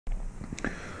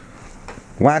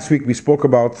Last week we spoke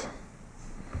about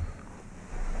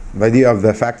the idea of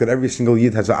the fact that every single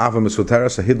Yid has an Ava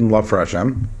Mesuteres, a hidden love for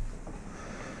Hashem.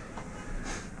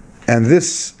 And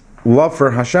this love for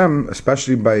Hashem,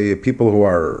 especially by people who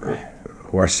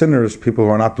are sinners, people who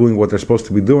are not doing what they're supposed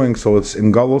to be doing, so it's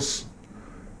in Galus,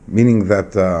 meaning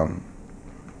that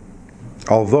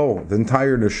although the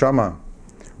entire Neshama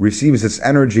receives its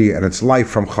energy and its life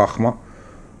from Chachma,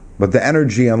 but the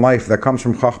energy and life that comes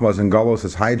from Chachma is in Galus,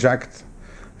 is hijacked,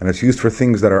 and it's used for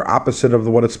things that are opposite of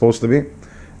what it's supposed to be.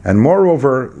 And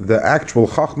moreover, the actual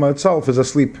Chachma itself is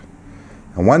asleep.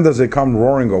 And when does it come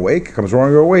roaring awake? It comes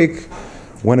roaring awake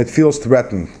when it feels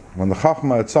threatened. When the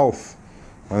Chachma itself,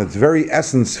 when its very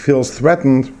essence feels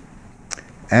threatened,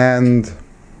 and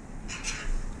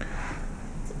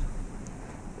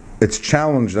it's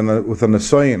challenged with a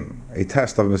nesoyin, a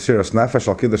test of Mesiras Nefesh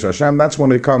al Kiddush Hashem, that's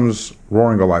when it comes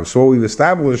roaring alive. So what we've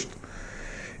established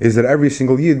is that every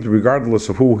single Yid, regardless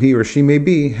of who he or she may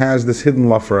be, has this hidden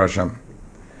love for Hashem.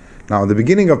 Now, in the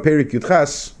beginning of Perik Yud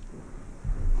Ches,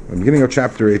 the beginning of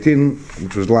chapter 18,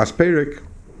 which was the last Perik,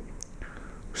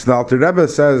 the Alter Rebbe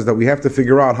says that we have to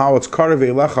figure out how it's Karev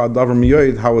Eilecha Davar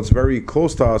Miyoid, how it's very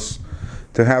close to us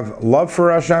to have love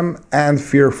for Hashem and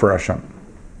fear for Hashem.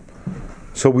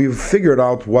 So we've figured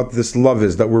out what this love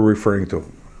is that we're referring to.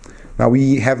 Now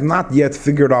we have not yet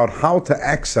figured out how to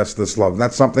access this love.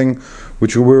 That's something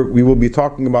which we will be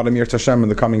talking about in Yirtzeh Hashem in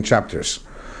the coming chapters.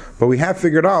 But we have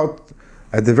figured out,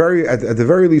 at the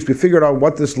very least, we figured out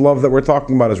what this love that we're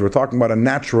talking about is. We're talking about a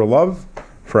natural love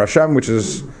for Hashem, which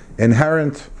is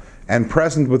inherent and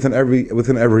present within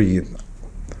every Yid.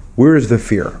 Where is the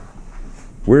fear?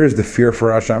 Where is the fear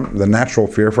for Hashem? The natural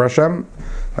fear for Hashem?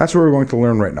 That's what we're going to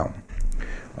learn right now.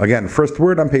 Again, first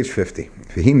word on page 50.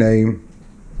 V'hinei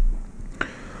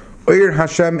Oyer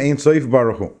Hashem Ein Soif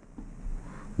Baruch Hu.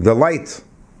 The light,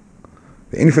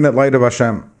 the infinite light of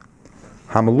Hashem,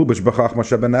 Hamalubish B'chachma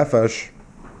Shebenefesh,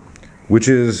 which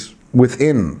is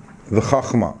within the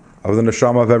Chachma of the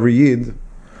Neshama of every Yid,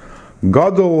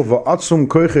 Gadol V'atzum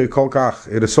Koiche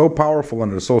Kolkach. It is so powerful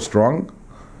and it is so strong.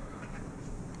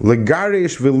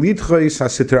 Legarish V'litchais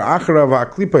HaSiter Achra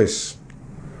V'aklipais,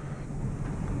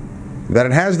 that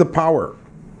it has the power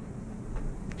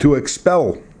to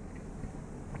expel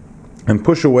and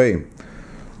push away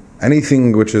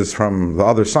anything which is from the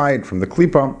other side, from the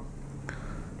klipa.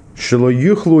 Shelo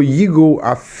yuchlu yigu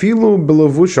afilu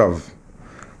belavushav,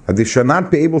 that they shall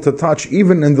not be able to touch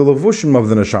even in the levushim of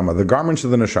the neshama, the garments of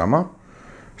the neshama.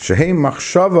 Shehei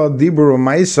machshava dibur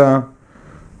u'maisa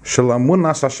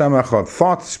shelamunas Hashem echad,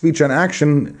 thought, speech, and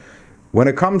action when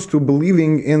it comes to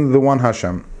believing in the one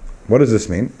Hashem. What does this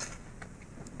mean?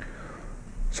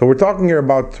 So we're talking here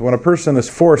about when a person is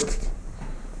forced,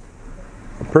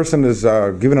 a person is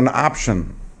given an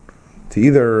option to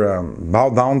either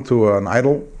bow down to an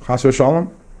idol, chas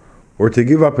v'shalom, or to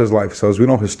give up his life. So as we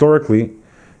know historically,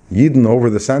 Yidden over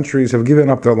the centuries have given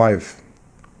up their life.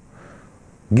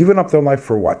 Given up their life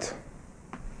for what?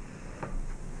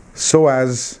 So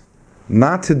as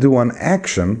not to do an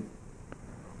action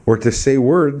or to say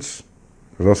words.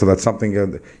 Because also that's something,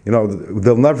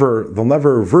 they'll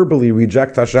never verbally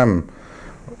reject Hashem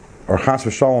or chas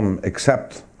v'shalom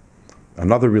accept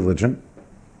another religion.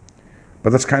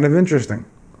 But that's kind of interesting,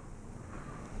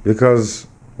 because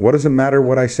what does it matter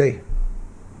what I say?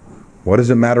 What does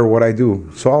it matter what I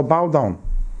do? So I'll bow down.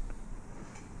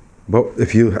 But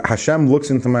if Hashem looks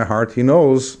into my heart, He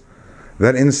knows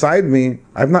that inside me,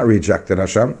 I've not rejected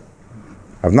Hashem.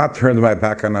 I've not turned my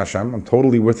back on Hashem. I'm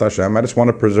totally with Hashem. I just want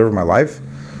to preserve my life.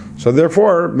 So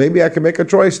therefore, maybe I can make a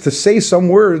choice to say some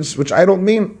words which I don't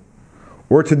mean,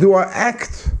 or to do an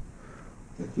act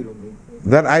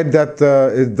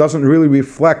that it doesn't really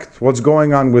reflect what's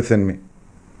going on within me.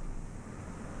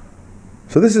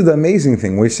 So this is the amazing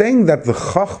thing. We're saying that the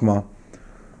chachma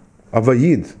of a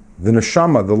yid, the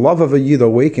neshama, the love of a yid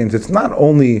awakens. It's not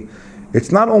only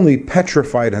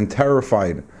petrified and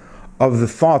terrified of the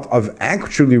thought of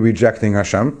actually rejecting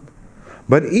Hashem,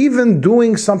 but even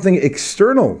doing something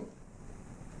external,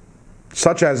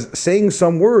 such as saying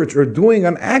some words or doing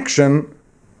an action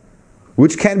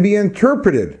which can be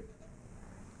interpreted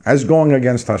as going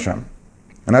against Hashem.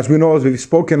 And as we know, as we've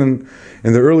spoken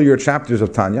in the earlier chapters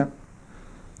of Tanya,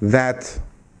 that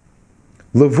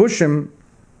levushim,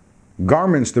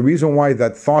 garments, the reason why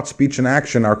that thought, speech, and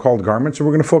action are called garments, and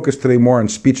we're going to focus today more on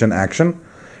speech and action,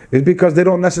 is because they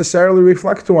don't necessarily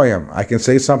reflect who I am. I can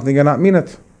say something and not mean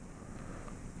it.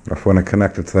 If we want to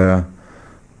connect it to the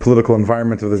political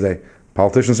environment of the day.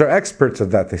 Politicians are experts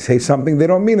at that. They say something, they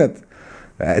don't mean it.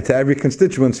 To every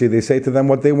constituency, they say to them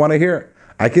what they want to hear.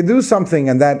 I can do something,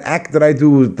 and that act that I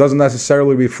do doesn't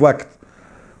necessarily reflect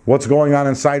what's going on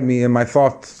inside me in my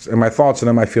thoughts and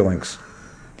in my feelings.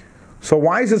 So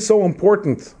why is it so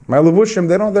important? My levushim,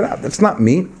 that's not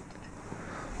me.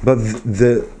 But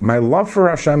my love for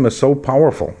Hashem is so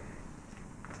powerful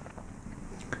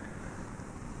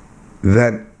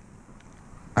that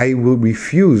I will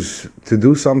refuse to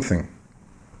do something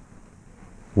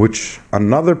which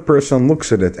another person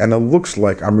looks at it and it looks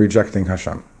like I'm rejecting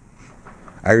Hashem.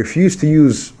 I refuse to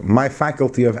use my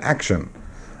faculty of action.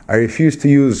 I refuse to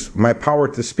use my power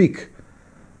to speak,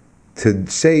 to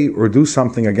say or do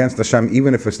something against Hashem,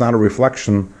 even if it's not a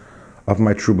reflection of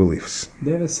my true beliefs.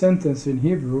 There's a sentence in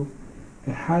Hebrew,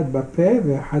 Ehad bapeh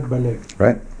ve'ehad balev.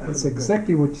 Right? That's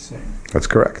exactly what you're saying. That's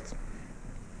correct.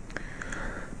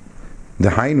 The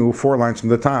Hainu, 4 lines from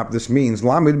the top, this means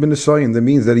Lamid bin Nisayin, that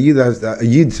means that a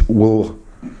Yid will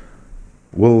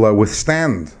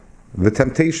withstand the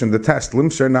temptation, the test,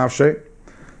 Limser Nafshe,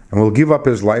 and will give up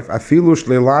his life, Afilush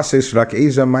le'lases rak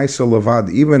eza ma'isa levad,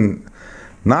 even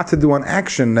not to do an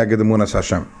action neged emunas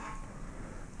Hashem,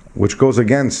 which goes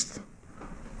against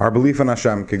our belief in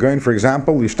Hashem. Kegoin, for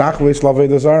example, Lishtach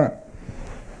ve'islavei zara,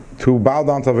 to bow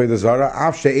down to Avodah Zarah,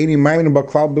 af she'eni ma'amin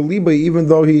b'klal b'liba, even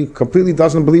though he completely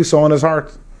doesn't believe so in his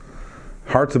heart.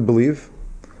 Hard to believe,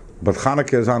 but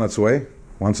Hanukkah is on its way,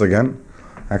 once again.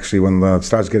 Actually, when it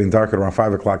starts getting darker around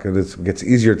 5 o'clock, it gets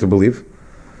easier to believe.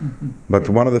 But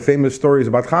one of the famous stories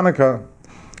about Hanukkah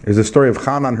is the story of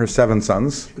Chana and her 7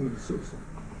 sons.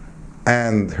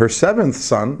 And her 7th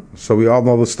son, so we all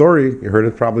know the story, you heard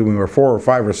it probably when we were 4 or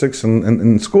 5 or 6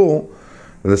 in school.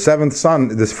 The 7th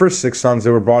son, this first 6 sons,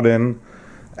 they were brought in,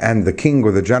 and the king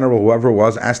or the general, whoever it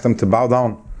was, asked them to bow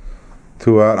down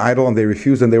to an idol, and they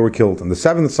refused and they were killed. And the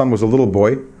 7th son was a little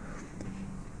boy,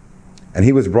 and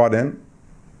he was brought in,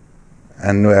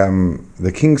 and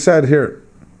the king said, "Here,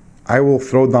 I will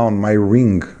throw down my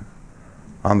ring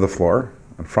on the floor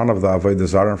in front of the Avodah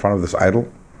Zarah, in front of this idol,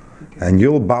 and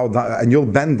you'll bow down, and you'll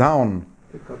bend down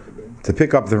to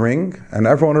pick up the ring, and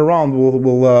everyone around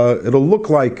will it'll look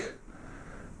like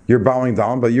you're bowing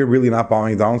down, but you're really not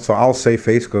bowing down. So I'll save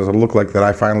face because it'll look like that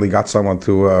I finally got someone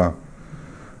to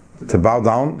bow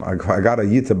down. I got a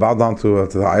Yid to bow down to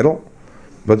the idol,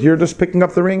 but you're just picking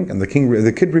up the ring." And the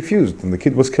kid refused, and the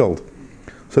kid was killed.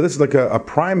 So this is like a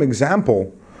prime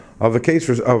example of a case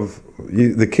of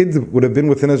the kid would have been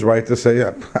within his right to say,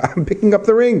 "Yeah, I'm picking up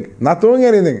the ring, not doing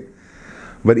anything."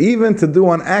 But even to do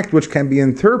an act which can be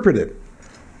interpreted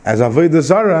as Avodah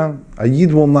Zarah, a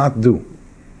Yid will not do.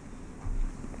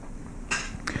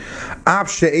 Even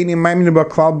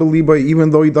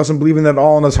though he doesn't believe in it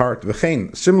all in his heart.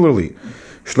 Similarly,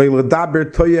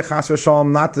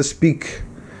 not to speak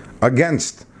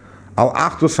against Al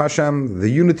Achdus Hashem, the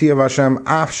unity of Hashem,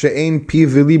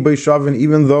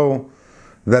 even though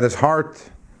that his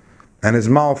heart and his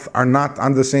mouth are not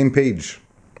on the same page.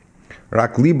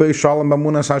 Rather,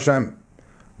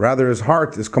 his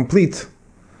heart is complete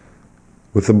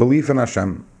with the belief in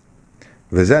Hashem.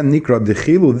 This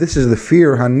is the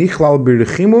fear,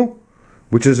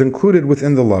 which is included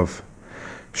within the love.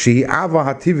 So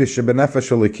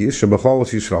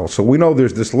we know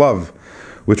there's this love,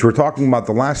 which we're talking about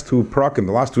the last 2 prakim,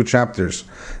 the last 2 chapters.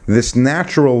 This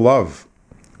natural love,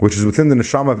 which is within the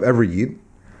neshama of every Yid,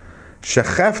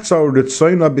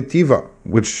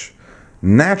 which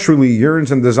naturally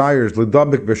yearns and desires to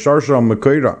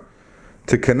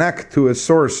connect to its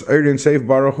source,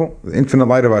 the infinite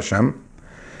light of Hashem.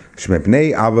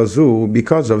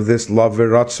 Because of this love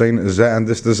and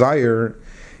this desire,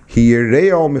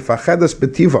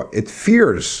 it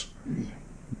fears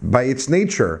by its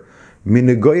nature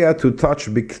to touch,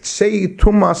 even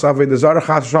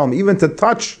to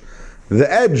touch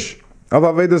the edge of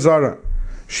Avodah Zarah.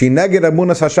 She neged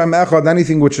emunas Hashem echad,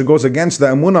 anything which goes against the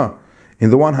emunah in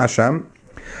the one Hashem.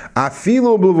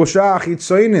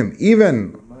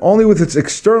 Even only with its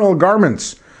external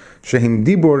garments. Shehim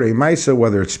dibur emaisa,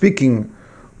 whether it's speaking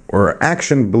or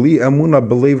action, believe emunah,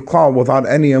 believe klal, without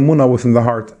any emunah within the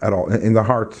heart at all, in the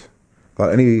heart,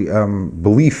 without any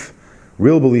belief,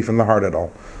 real belief in the heart at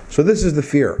all. So this is the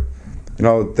fear.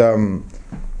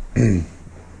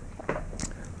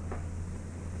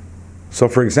 So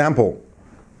for example,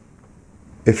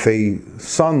 if a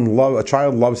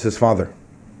child loves his father,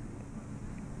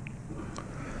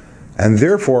 and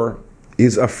therefore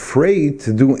is afraid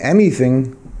to do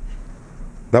anything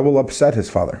that will upset his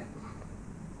father.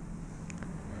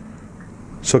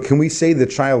 So can we say the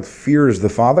child fears the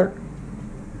father?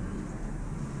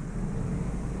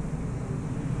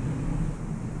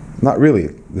 Not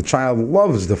really. The child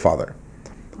loves the father.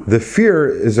 The fear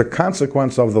is a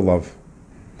consequence of the love.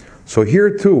 So here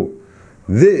too,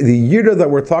 the yira that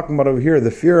we're talking about over here,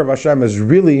 the fear of Hashem, is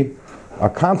really a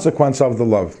consequence of the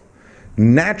love.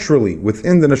 Naturally,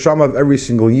 within the neshama of every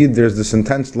single yid, there's this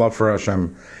intense love for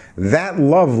Hashem. That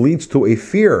love leads to a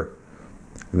fear,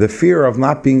 the fear of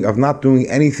not doing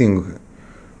anything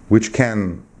which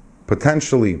can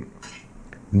potentially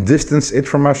distance it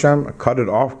from Hashem, cut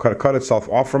itself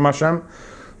off from Hashem.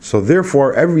 So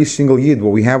therefore, every single yid,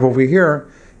 what we have over here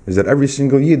is that every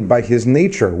single yid, by his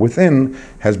nature within,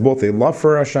 has both a love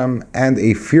for Hashem and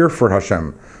a fear for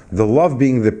Hashem. The love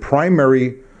being the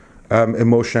primary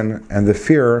emotion, and the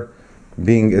fear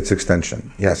being its extension.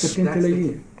 Yes. Second That's to the- the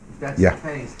if that's Yeah. the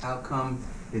case, how come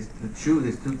there's two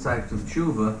types of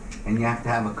tshuva, and you have to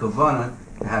have a kavanah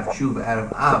to have tshuva out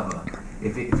of ava?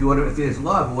 If there's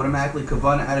love, automatically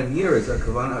kavanah out of year is a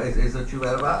kavanah is a tshuva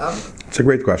out of ava. It's a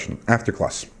great question. After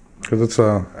class, because it's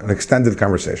an extended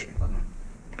conversation.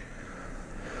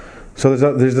 So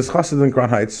there's this chassid in Crown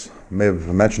Heights. I may have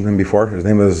mentioned him before. His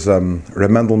name is Reb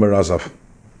Mendel Merazov.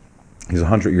 He's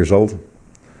 100 years old,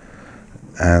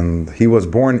 and he was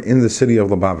born in the city of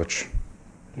Lubavitch.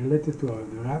 Related to the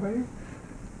rabbi,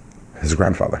 His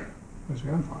grandfather. his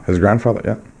grandfather. His grandfather,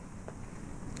 yeah.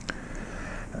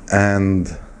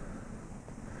 And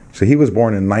so he was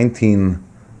born in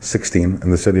 1916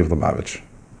 in the city of Lubavitch.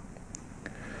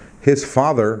 His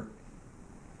father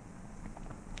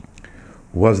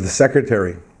was the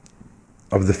secretary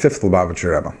of the fifth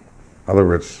Lubavitcher Rebbe. In other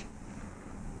words,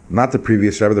 not the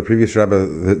previous Rebbe. The previous Rebbe,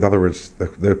 in other words,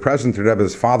 the present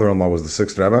Rebbe's father-in-law was the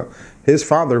sixth Rebbe. His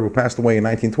father, who passed away in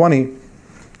 1920,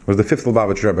 was the fifth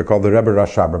Lubavitcher Rebbe, called the Rebbe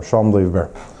Rashab, Reb Shalom Lev Ber.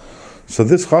 So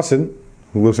this chassid,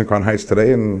 who lives in Crown Heights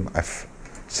today, and I've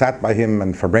sat by him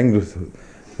and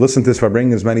listened to his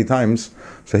Farbrengens many times.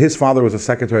 So his father was a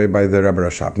secretary by the Rebbe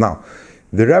Rashab. Now,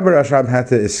 the Rebbe Rashab had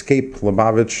to escape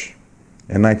Lubavitch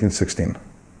in 1916.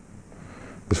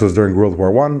 This was during World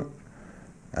War I,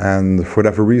 and for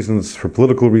whatever reasons, for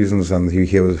political reasons, and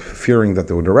he was fearing that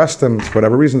they would arrest him. For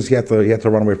whatever reasons, he had to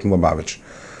run away from Lubavitch.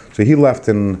 So he left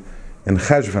in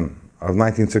Cheshvan of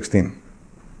 1916.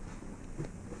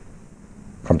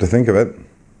 Come to think of it,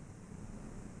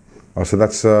 oh, so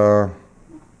that's 100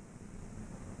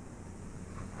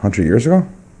 years ago?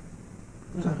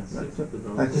 No.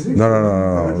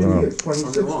 It was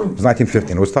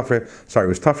 1915. It was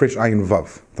Tafresh Ayin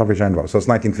Vav. Tafresh Ayin Vav. So it's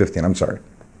 1915. I'm sorry.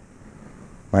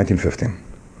 1915.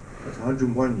 That's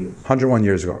 101 years. 101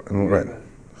 years ago. Right.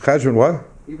 Cheshvan what?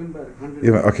 Even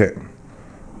better. Okay.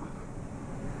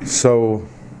 So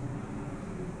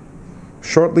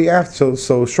shortly after,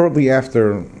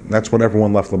 that's when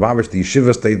everyone left Lubavitch. The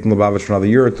yeshiva stayed in Lubavitch for another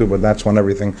year or two, but that's when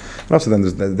everything. And also,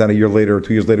 then a year later, or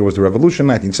 2 years later, was the revolution,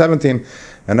 1917,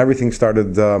 and everything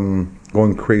started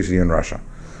going crazy in Russia.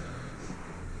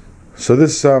 So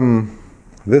this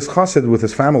chassid with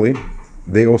his family,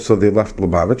 they left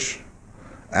Lubavitch.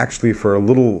 Actually, for a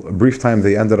brief time,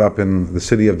 they ended up in the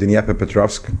city of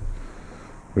Dnipropetrovsk,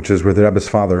 which is where the Rebbe's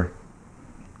father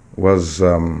was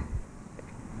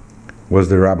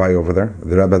the rabbi over there.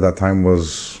 The Rebbe at that time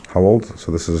was how old?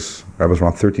 So the Rebbe was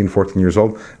around 13, 14 years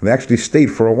old. And they actually stayed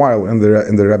for a while in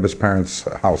the Rebbe's parents'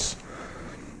 house.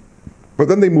 But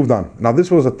then they moved on. Now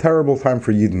this was a terrible time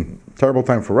for Yidden, terrible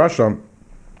time for Russia,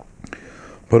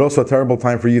 but also a terrible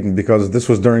time for Yidden, because this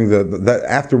was during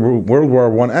after World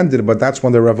War I ended, but that's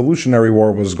when the Revolutionary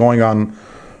War was going on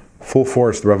full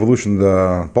force,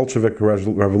 the Bolshevik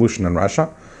revolution in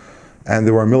Russia. And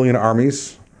there were a million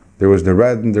armies. There was the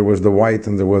red, and there was the white,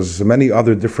 and there was many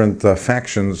other different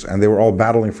factions, and they were all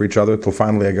battling for each other till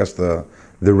finally, I guess, the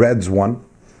Reds won.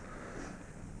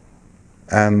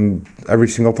 And every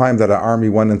single time that an army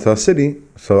went into a city,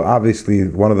 so obviously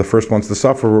one of the first ones to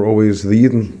suffer were always the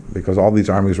Yidden, because all these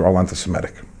armies were all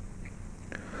anti-Semitic.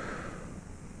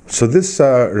 So this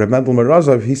Reb Mendel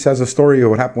Merazov, he says a story of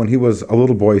what happened when he was a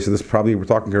little boy. So this probably, we're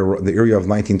talking here the area of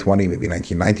 1920, maybe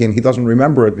 1919. He doesn't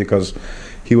remember it because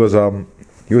he was a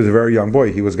very young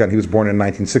boy. He was born in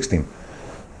 1916.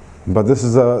 But this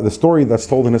is the story that's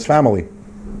told in his family,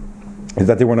 is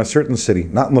that they were in a certain city,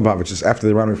 not in Lubavitch, just after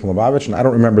they ran away from Lubavitch, and I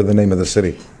don't remember the name of the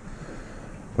city.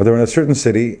 But they were in a certain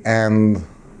city, and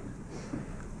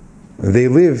they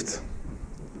lived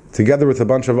together with a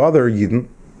bunch of other Yidden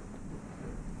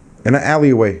in an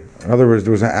alleyway. In other words,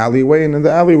 there was an alleyway, and in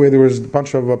the alleyway there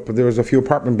was a few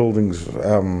apartment buildings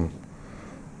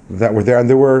that were there, and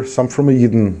there were some from a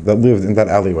Yidden that lived in that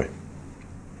alleyway.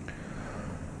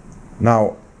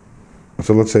 Now,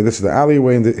 so let's say this is the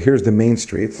alleyway, and here's the main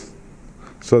street.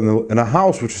 So in a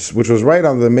house which was right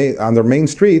on the main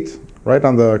street, right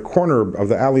on the corner of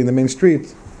the alley in the main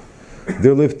street,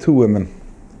 there lived two women,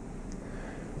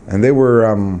 and they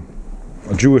were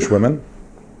Jewish women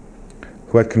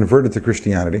who had converted to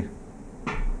Christianity,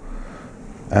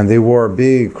 and they wore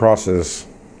big crosses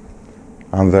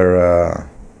on their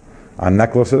on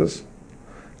necklaces.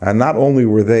 And not only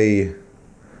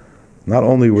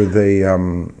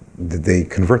did they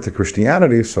convert to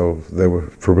Christianity, so they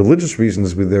were, for religious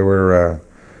reasons,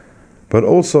 but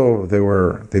also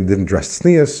they didn't dress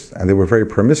tznius, and they were very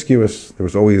promiscuous. There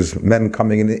was always men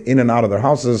coming in and out of their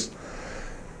houses.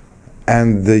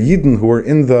 And the Yidden who were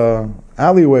in the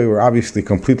alleyway were obviously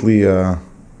completely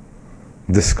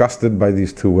disgusted by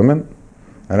these two women.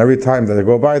 And every time that they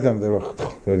go by them, they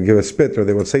would give a spit, or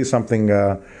they would say something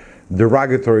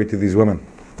derogatory to these women.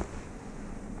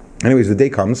 Anyways, the day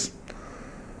comes,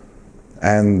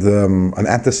 and an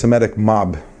anti-Semitic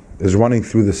mob is running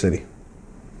through the city,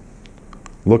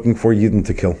 looking for Yidden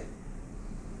to kill.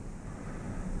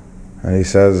 And he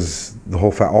says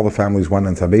all the families went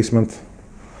into a basement,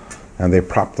 and they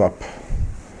propped up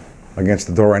against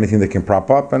the door anything they can prop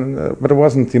up, and but it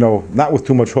wasn't, not with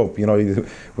too much hope.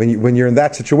 When you're in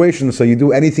that situation, so you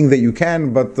do anything that you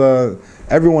can, but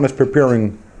everyone is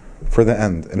preparing for the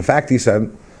end. In fact, he said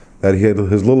that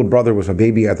his little brother was a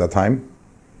baby at that time.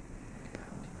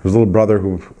 His little brother,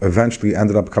 who eventually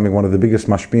ended up becoming one of the biggest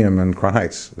mashpiyim in Crown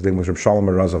Heights. His name was Reb Shalom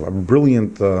Razov, a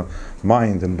brilliant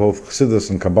mind in both Chassidus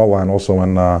and Kabbalah, and also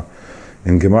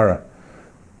in Gemara.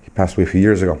 He passed away a few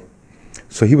years ago.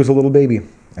 So he was a little baby,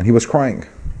 and he was crying.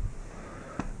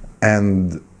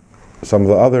 And some of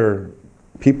the other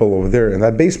people over there in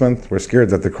that basement were scared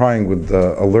that the crying would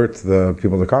alert the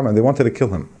people to come, and they wanted to kill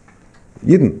him.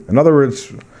 Yidden. In other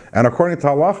words, and according to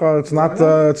halacha, it's not,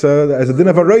 it's a din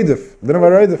of a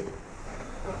roidif.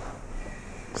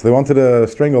 So they wanted to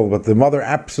strangle, but the mother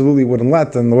absolutely wouldn't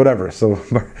let, and whatever. So,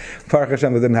 Baruch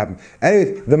Hashem, that didn't happen.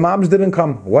 Anyway, the mobs didn't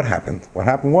come. What happened? What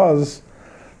happened was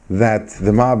that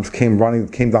the mobs came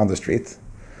down the street,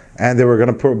 and they were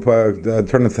going to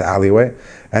turn into the alleyway,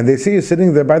 and they see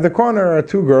sitting there by the corner are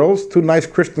two girls, two nice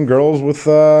Christian girls with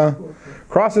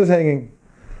crosses hanging.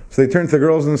 So they turn to the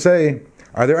girls and say,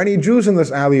 "Are there any Jews in this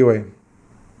alleyway?"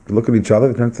 They look at each other,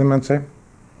 they turn to them and say,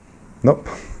 "Nope,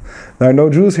 there are no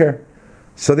Jews here."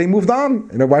 So they moved on.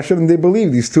 Why shouldn't they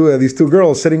believe these two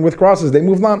girls sitting with crosses? They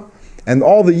moved on, and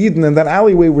all the Yidden in that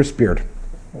alleyway were speared.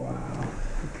 Wow.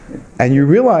 And you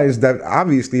realize that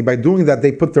obviously by doing that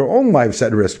they put their own lives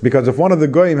at risk, because if one of the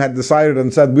goyim had decided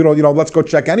and said, "We don't, let's go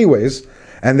check anyways,"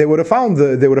 and they would have found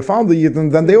the Yidden,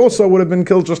 then they also would have been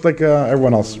killed just like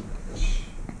everyone else.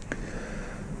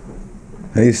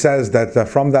 And he says that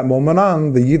from that moment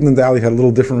on, the Yidden in the alley had a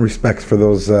little different respect for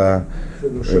those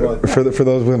for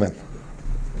those women.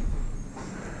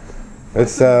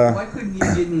 It's Why couldn't you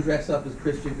Yidden dress up as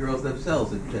Christian girls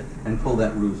themselves and pull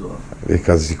that ruse off?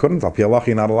 because he couldn't. Al pi halacha,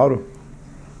 you're not allowed to.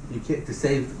 You can't, to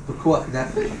save the kuach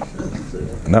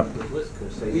nefesh. No.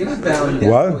 You're not bowing down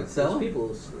What? to itself.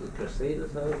 People,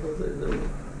 crusaders,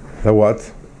 The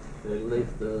what? they live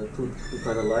two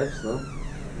kind of lives, no?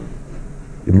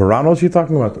 Moranos you're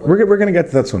talking about? We're going to get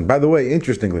to that soon. By the way,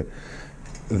 interestingly,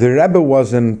 the Rebbe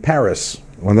was in Paris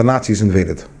when the Nazis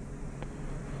invaded.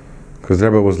 Because the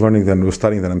Rebbe was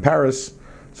studying that in Paris.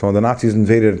 So when the Nazis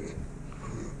invaded,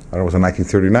 I don't know, was it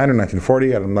 1939 or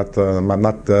 1940? I'm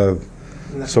not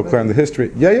so clear on the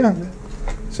history. Yeah.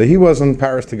 So he was in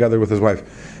Paris together with his wife.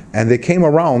 And they came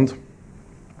around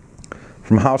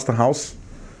from house to house,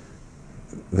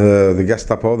 the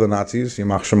Gestapo, the Nazis,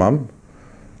 Yamach Shemam,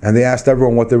 and they asked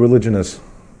everyone what their religion is.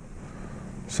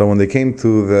 So when they came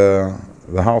to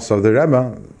the house of the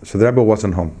Rebbe, so the Rebbe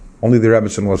wasn't home. Only the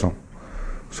Rebbetzin was home.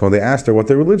 So they asked her what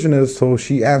their religion is, so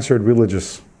she answered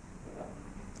religious.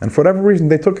 And for whatever reason,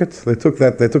 they took it. They took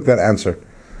that answer.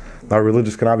 Now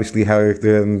religious can obviously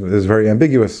is very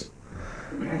ambiguous.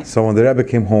 So when the Rebbe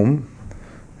came home,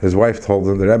 his wife told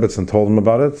him, the Rebbetzin told him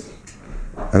about it.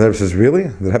 And the Rebbe says, "Really?"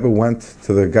 The Rebbe went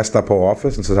to the Gestapo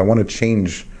office and says, I want to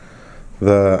change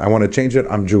it,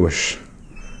 I'm Jewish.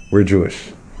 We're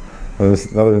Jewish.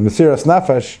 Mesiras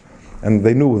Nefesh, and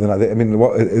they knew,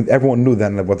 everyone knew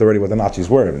then what the Nazis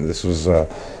were. This was,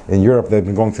 in Europe, they've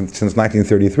been going since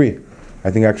 1933.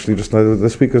 I think actually just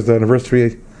this week is the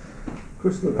anniversary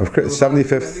of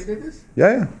 75th.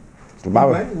 Yeah.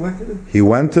 He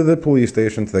went to the police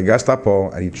station, to the Gestapo,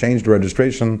 and he changed the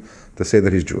registration to say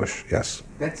that he's Jewish. Yes.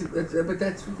 But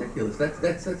that's ridiculous.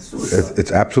 That's suicide.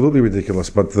 It's absolutely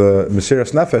ridiculous. But the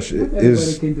Mesiras Nefesh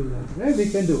is. Everybody can do that. Everybody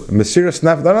can do it. Mesiras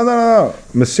Nefesh. No.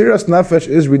 Mesiras Nefesh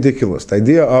is ridiculous. The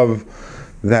idea of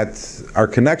that our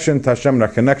connection to Hashem and our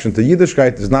connection to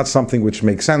Yiddishkeit is not something which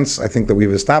makes sense. I think that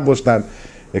we've established that.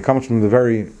 It comes from the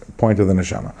very point of the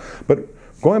neshama. But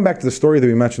going back to the story that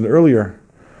we mentioned earlier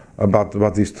about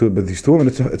these two women,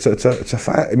 it's a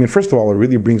fact. First of all, it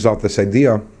really brings out this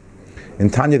idea in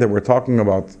Tanya that we're talking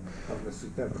about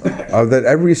that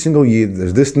every single Yid,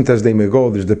 as distant as they may go,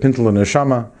 there's the Pintel and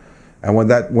Neshama, and when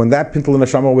that Pintel and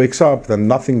Neshama wakes up, then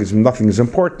nothing is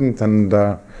important, and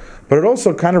but it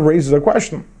also kind of raises a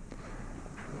question.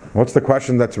 What's the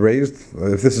question that's raised?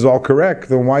 If this is all correct,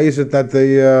 then why is it that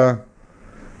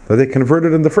they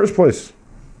converted in the first place?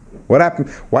 What happened?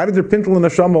 Why did their Pintel and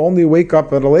Neshama only wake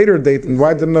up at a later date, and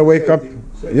why didn't they wake up?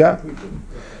 Yeah.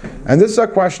 And this is a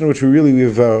question which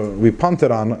we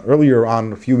punted on earlier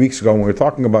on a few weeks ago when we were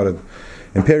talking about it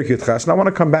in Perek Yud Ches. And I want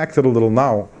to come back to it a little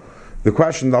now. The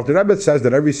question, the Alter Rebbe says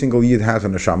that every single Yid has a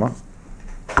neshama,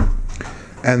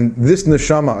 and this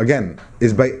neshama again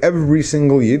is by every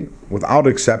single Yid without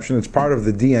exception. It's part of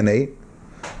the DNA.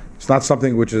 It's not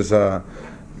something which is an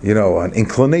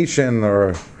inclination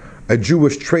or a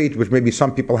Jewish trait, which maybe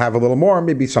some people have a little more,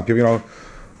 maybe some people,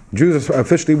 Jews,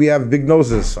 officially we have big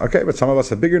noses, okay, but some of us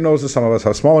have bigger noses, some of us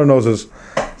have smaller noses.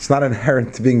 It's not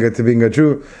inherent to being a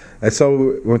Jew. And so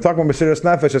when we're talking about Mesiras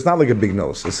Nefesh, it's not like a big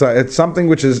nose. It's something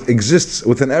which exists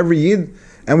within every Yid,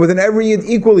 and within every Yid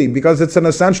equally, because it's an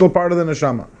essential part of the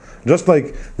neshama. Just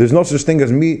like there's no such thing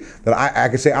as me, that I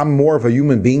could say I'm more of a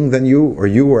human being than you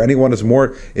or anyone is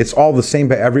more, it's all the same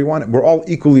by everyone. We're all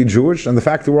equally Jewish, and the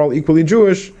fact that we're all equally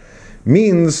Jewish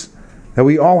means that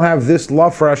we all have this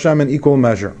love for Hashem in equal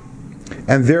measure.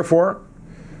 And therefore,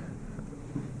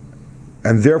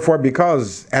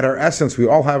 because at our essence we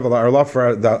all have our love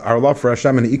for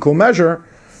Hashem in equal measure,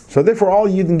 so therefore all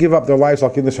Yidden give up their lives al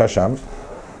Kiddush Hashem.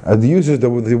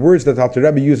 The words that Alter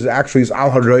Rebbe uses actually is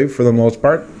al haroiv for the most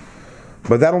part,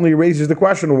 but that only raises the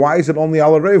question: why is it only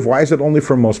al haroiv? Why is it only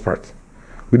for most part?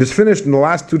 We just finished in the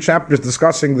last two chapters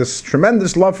discussing this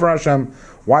tremendous love for Hashem.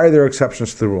 Why are there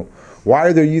exceptions to the rule? Why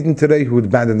are there Yidden today who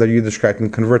abandon their Yiddishkeit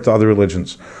and convert to other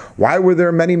religions? Why were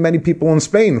there many, many people in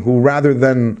Spain who rather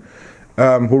than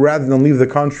leave the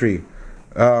country,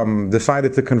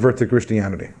 decided to convert to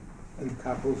Christianity? And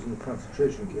couples in the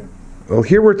concentration camp. Well,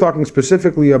 here we're talking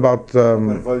specifically about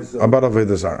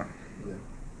Avodah Zarah.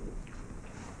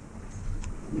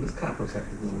 What does couples have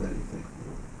to do with anything?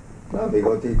 No, they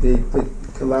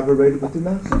collaborated with the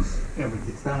Nazis. Yeah, but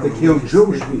it's not They a killed religious-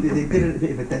 Jewish they people.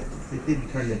 they didn't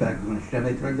turn their back on Hashem.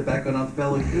 They turned their back on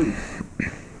fellow Jews.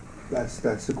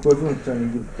 That's equivalent to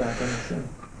turning your back on Hashem.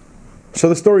 So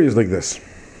the story is like this.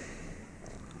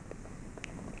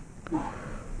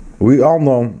 We all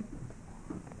know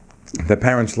that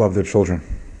parents love their children.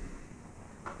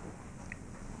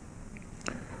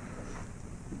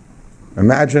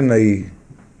 Imagine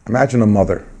a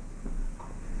mother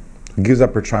who gives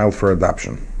up her child for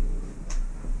adoption.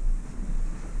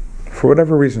 For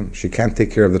whatever reason, she can't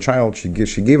take care of the child. She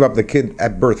gave up the kid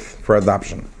at birth for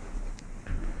adoption.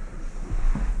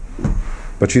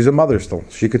 But she's a mother still.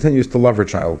 She continues to love her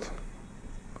child.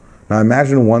 Now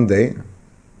imagine one day,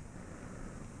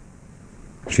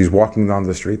 she's walking down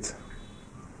the street,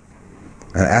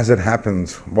 and as it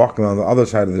happens, walking on the other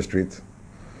side of the street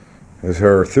is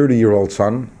her 30-year-old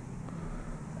son,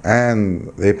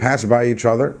 and they pass by each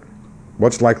other.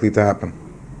 What's likely to happen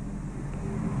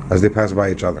as they pass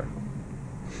by each other?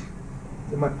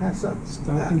 They might pass up.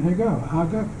 Starting Hagar.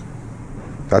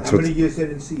 That's How what. many years they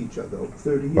didn't see each other?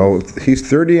 30 years. Oh, he's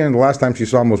 30, and the last time she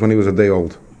saw him was when he was a day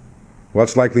old.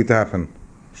 What's likely to happen?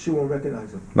 She won't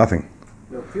recognize him. Nothing.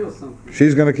 They'll feel something.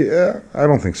 She's going to keep. I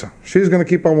don't think so. She's going to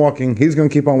keep on walking. He's going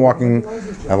to keep on walking,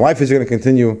 and life is going to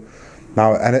continue.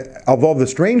 Now, although the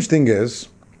strange thing is,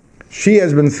 she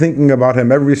has been thinking about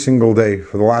him every single day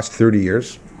for the last 30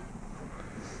 years,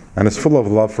 and is full of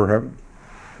love for him.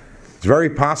 It's very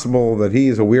possible that he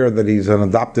is aware that he's an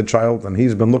adopted child, and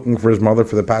he's been looking for his mother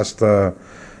for the past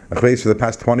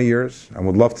 20 years, and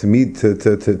would love to meet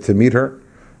her,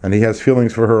 and he has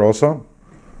feelings for her also.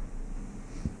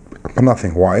 But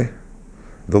nothing. Why?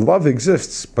 The love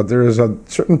exists, but there is a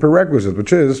certain prerequisite,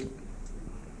 which is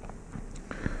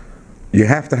you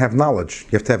have to have knowledge.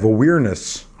 You have to have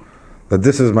awareness that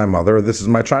this is my mother or this is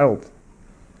my child.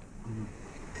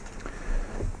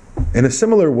 In a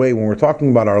similar way, when we're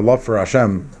talking about our love for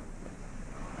Hashem,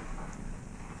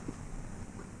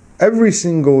 every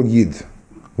single Yid,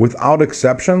 without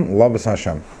exception, loves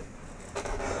Hashem.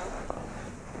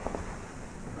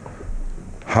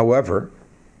 However,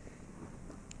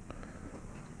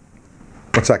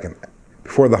 one second,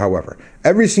 before the however,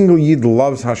 every single Yid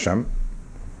loves Hashem,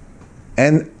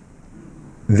 and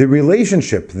the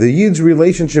Yid's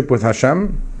relationship with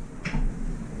Hashem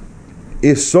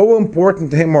is so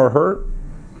important to him or her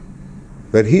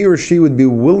that he or she would be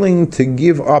willing to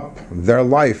give up their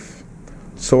life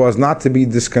so as not to be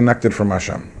disconnected from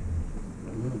Hashem.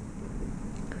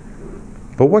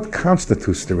 But what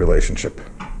constitutes the relationship?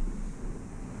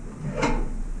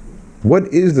 What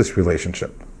is this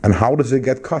relationship? And how does it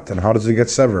get cut? And how does it get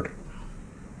severed?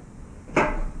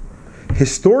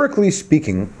 Historically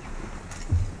speaking,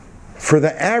 for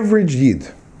the average Yid,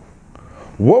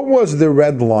 what was the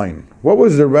red line? What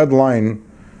was the red line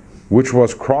which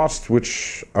was crossed,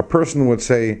 which a person would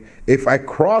say, if I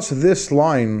cross this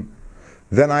line,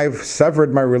 then I've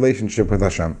severed my relationship with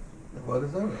Hashem? What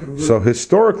is that? So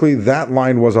historically, that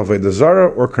line was Avodah Zarah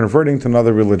or converting to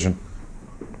another religion.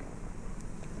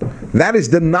 That is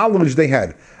the knowledge they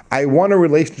had. I want a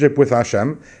relationship with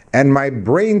Hashem, and my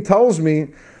brain tells me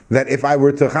that if I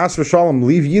were to Chas v'Shalom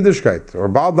leave Yiddishkeit or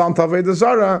bow down to Avodah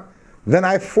Zarah, then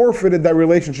I forfeited that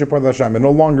relationship with Hashem. It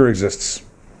no longer exists.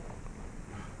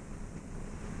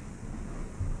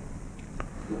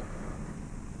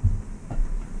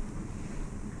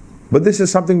 But this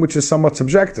is something which is somewhat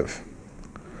subjective.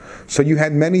 So you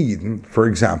had many Yidden, for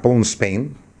example, in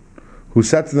Spain, who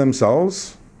said to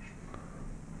themselves,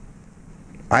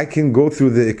 I can go through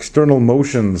the external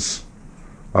motions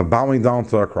of bowing down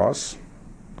to a cross,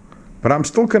 but I'm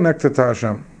still connected to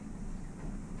Hashem.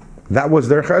 That was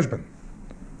their cheshbon.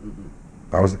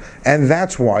 And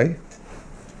that's why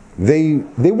they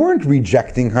weren't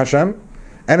rejecting Hashem,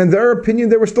 and in their opinion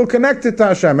they were still connected to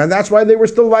Hashem, and that's why they were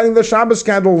still lighting the Shabbos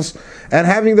candles and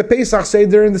having the Pesach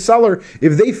Seder in the cellar.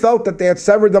 If they felt that they had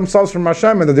severed themselves from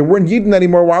Hashem and that they weren't Yidden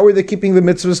anymore, why were they keeping the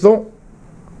mitzvah still?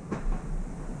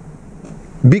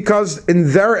 Because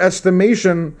in their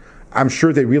estimation, I'm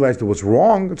sure they realized it was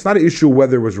wrong. It's not an issue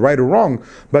whether it was right or wrong,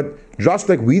 but just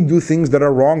like we do things that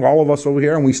are wrong, all of us over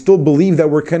here, and we still believe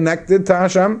that we're connected to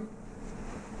Hashem.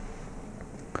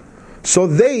 So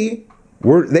they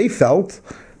felt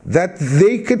that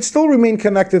they could still remain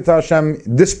connected to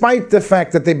Hashem despite the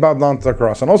fact that they bowed down to the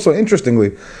cross. And also,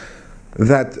 interestingly,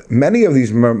 that many of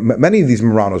these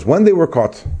Marranos, when they were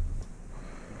caught,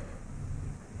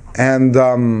 and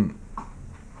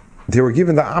they were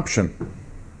given the option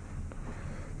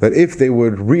that if they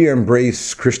would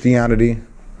re-embrace Christianity,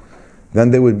 then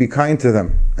they would be kind to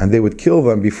them, and they would kill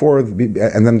them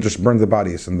and then just burn the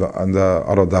bodies on the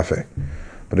Arodafe.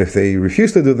 But if they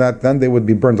refused to do that, then they would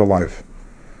be burned alive.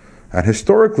 And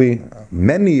historically,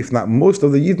 many, if not most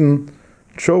of the Yidden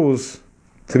chose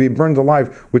to be burned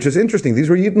alive, which is interesting. These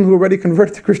were Yidden who already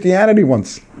converted to Christianity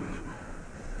once.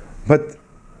 But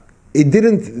it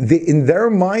didn't, in their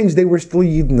minds they were still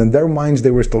Yidden, in their minds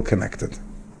they were still connected.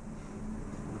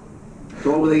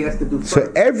 So what were they asked to do first? So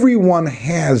everyone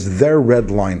has their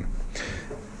red line.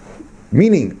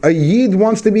 Meaning, a Yid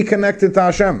wants to be connected to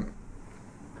Hashem.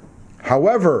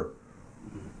 However,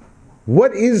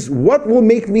 what will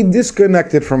make me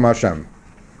disconnected from Hashem?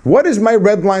 What is my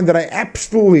red line that I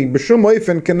absolutely, b'shum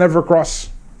oifen, can never cross?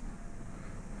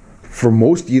 For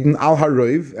most Yidden, al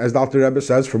haroiv, as the Alter Rebbe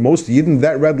says, for most Yidden,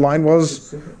 that red line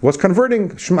was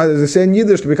converting, as they say in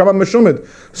Yiddish, to become a meshumid.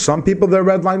 Some people, their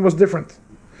red line was different.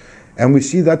 And we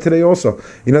see that today also.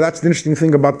 That's the interesting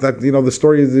thing about that, the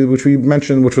story which was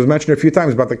mentioned a few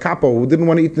times about the kapo who didn't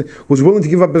want to eat, who was willing to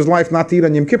give up his life not to eat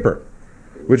on Yom Kippur.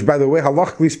 Which, by the way,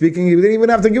 halachically speaking, he didn't even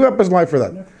have to give up his life for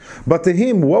that. But to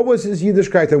him, what was his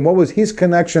Yiddishkeit and what was his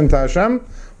connection to Hashem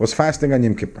was fasting on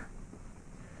Yom Kippur.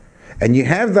 And you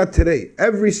have that today.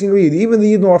 Every single Yid, even the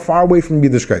Yid who are far away from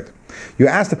Yiddishkeit. You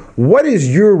ask them, what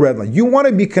is your red line? You want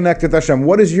to be connected to Hashem.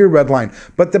 What is your red line?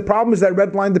 But the problem is that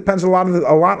red line depends a lot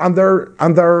on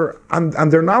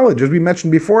their knowledge, as we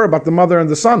mentioned before about the mother and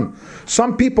the son.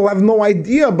 Some people have no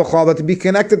idea, B'chal, that to be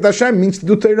connected to Hashem means to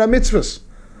do Torah mitzvahs.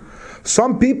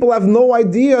 Some people have no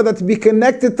idea that to be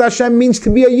connected to Hashem means to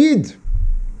be a Yid.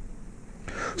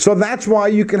 So that's why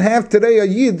you can have today a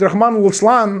Yid, Rahman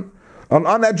al-Islam, an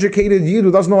uneducated Yid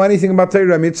who doesn't know anything about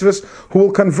Torah mitzvahs, who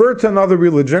will convert to another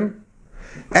religion.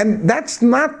 And that's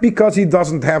not because he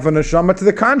doesn't have a neshama. To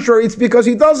the contrary, it's because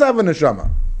he does have a neshama.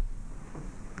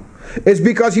 It's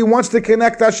because he wants to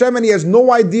connect to Hashem and he has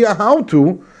no idea how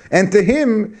to. And to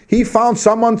him, he found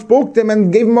someone spoke to him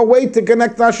and gave him a way to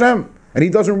connect to Hashem. And he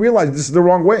doesn't realize this is the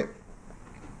wrong way.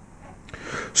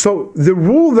 So the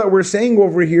rule that we're saying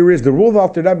over here is, the rule that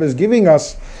Alter Rebbe is giving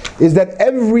us, is that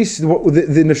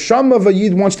the neshama of a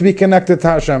Yid wants to be connected to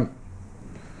Hashem.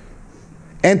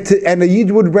 And a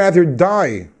Yid would rather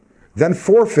die than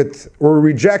forfeit or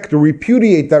reject or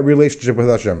repudiate that relationship with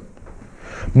Hashem.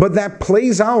 But that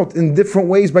plays out in different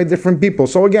ways by different people.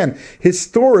 So again,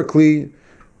 historically,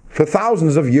 for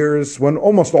thousands of years, when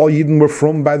almost all Yidden were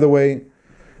from, by the way,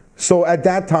 so at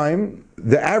that time,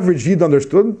 the average Yid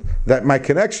understood that my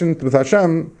connection with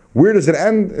Hashem, where does it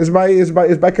end? Is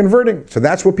by converting. So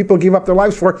that's what people give up their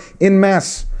lives for in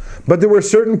mass. But there were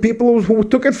certain people who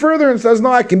took it further and says,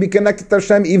 no, I can be connected to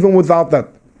Hashem even without that.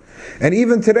 And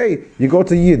even today, you go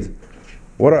to Yid,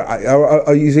 What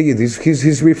he's a Yid.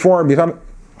 He's reformed.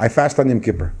 I fast on Yom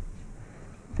Kippur.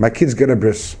 My kids get a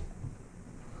bris.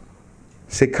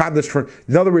 Say Kaddish for.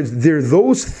 In other words, they're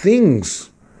those things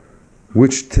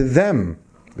which to them,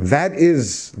 that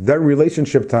is their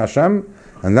relationship to Hashem,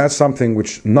 and that's something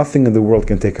which nothing in the world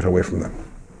can take it away from them.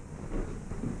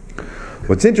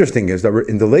 What's interesting is that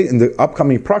in the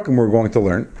upcoming prakim we're going to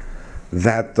learn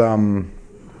that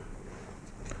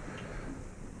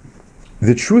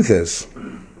the truth is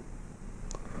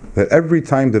that every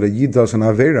time that a Yid does an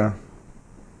Aveira,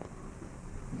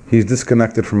 he's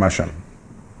disconnected from Hashem.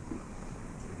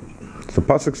 The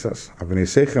pasuk says, "Avnei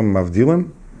seichem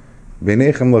mavdilim,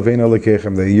 beinechem levein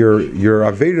elekechem." That your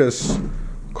Aveiras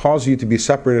cause you to be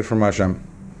separated from Hashem.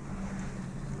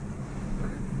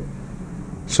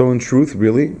 So in truth,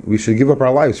 really, we should give up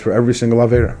our lives for every single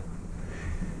Aveira.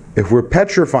 If we're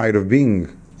petrified of being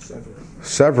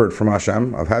severed from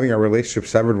Hashem, of having our relationship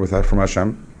severed from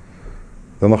Hashem,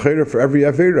 then l'chayra for every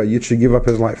Aveira, Yid should give up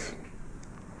his life.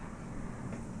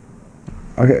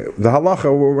 Okay, the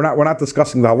halacha, we're not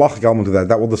discussing the halachic element of that.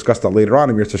 That we'll discuss that later on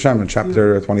in Yirtzeh Hashem in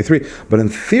chapter 23. But in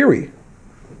theory,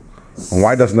 and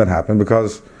why doesn't that happen?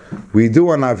 Because we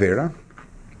do an Aveira,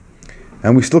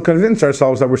 and we still convince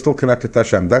ourselves that we're still connected to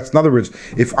Hashem. That's, in other words,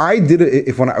 if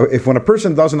when a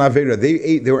person does an Aveira,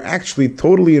 they were actually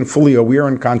totally and fully aware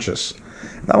and conscious.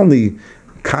 Not only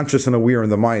conscious and aware in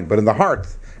the mind, but in the heart.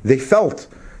 They felt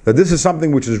that this is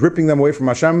something which is ripping them away from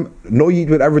Hashem. No Yid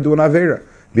would ever do an Aveira,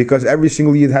 because every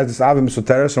single Yid has this Avim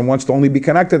Soteres and wants to only be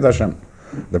connected to Hashem.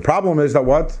 The problem is that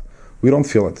what? We don't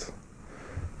feel it.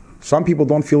 Some people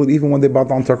don't feel it even when they bow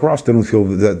down to a cross. They don't feel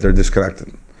that they're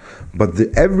disconnected. But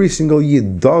every single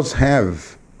Yid does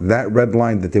have that red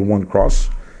line that they won't cross.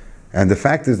 And the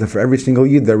fact is that for every single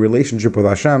Yid, their relationship with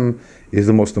Hashem is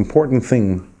the most important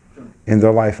thing in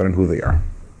their life and in who they are.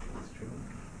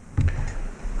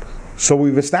 So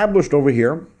we've established over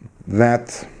here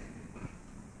that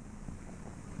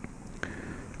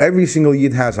every single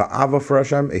Yid has a Ava for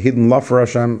Hashem, a hidden love for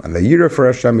Hashem, and a Yira for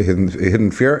Hashem, a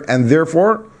hidden fear, and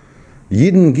therefore,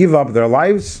 Yidden give up their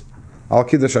lives al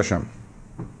Kiddush Hashem.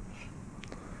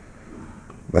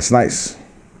 That's nice.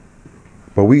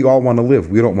 But we all want to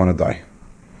live. We don't want to die.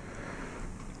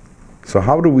 So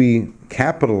how do we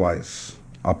capitalize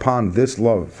upon this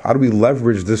love? How do we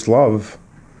leverage this love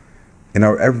in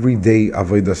our everyday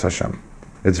Avodas Hashem?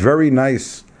 It's very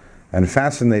nice and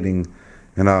fascinating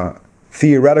in a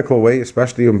theoretical way,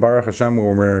 especially in Baruch Hashem,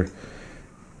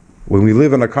 when we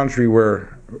live in a country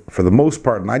where, for the most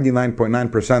part,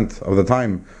 99.9% of the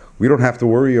time, we don't have to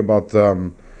worry about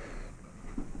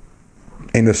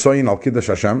in the Soyin al Kiddush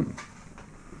Hashem.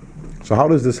 So how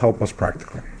does this help us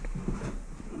practically?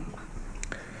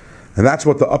 And that's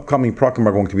what the upcoming prakim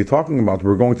are going to be talking about.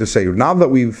 We're going to say, now that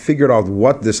we've figured out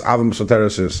what this Avim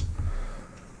Soteres is,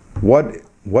 what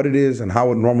it is and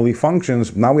how it normally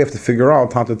functions, now we have to figure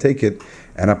out how to take it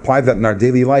and apply that in our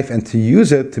daily life and to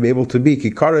use it to be able to be to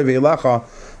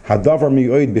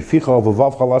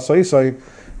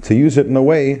use it in a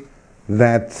way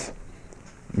that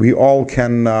we all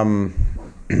can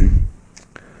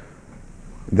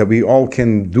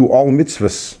do all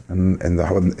mitzvahs in the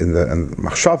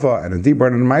machshava and in dibur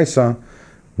and in ma'isa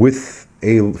with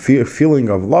a feeling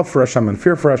of love for Hashem and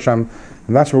fear for Hashem,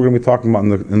 and that's what we're going to be talking about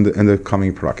in the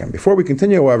coming prakim. Before we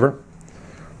continue, however,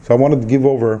 so I wanted to give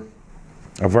over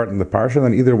a vart in the parsha,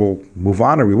 and either we'll move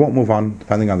on or we won't move on,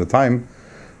 depending on the time,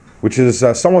 which is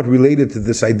somewhat related to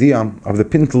this idea of the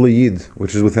Pintel Yid,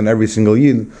 which is within every single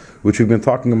Yid, which we've been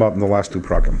talking about in the last two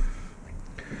prakim.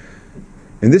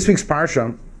 In this week's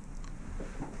parsha,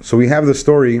 so we have the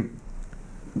story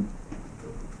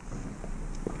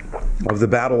of the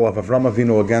battle of Avram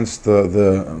Avinu against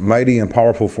the mighty and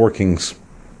powerful four kings.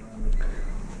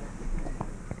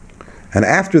 And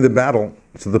after the battle,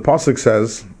 so the pasuk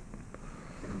says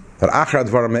that Achar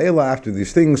Dvar Me'ela, after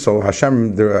these things, so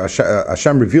Hashem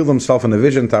revealed himself in a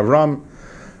vision to Avram.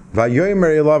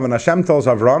 Vayomer Elav, and Hashem tells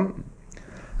Avram,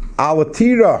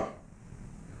 Alatira,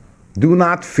 do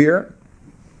not fear.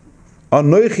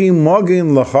 Anoichi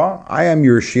Magin Lacha, I am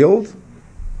your shield.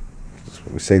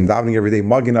 We say in davening every day,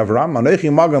 Magin Avram, Anoichi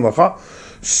Magin Lacha,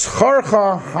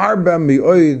 Scharcha Harbem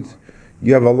Mioid,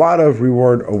 you have a lot of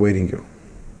reward awaiting you.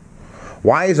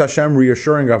 Why is Hashem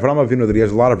reassuring Avram Avinu that he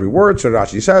has a lot of rewards? So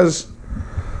Rashi says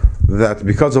that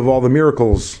because of all the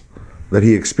miracles that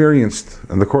he experienced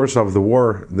in the course of the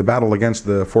war, the battle against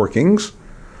the four kings,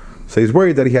 so he's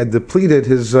worried that he had depleted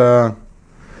his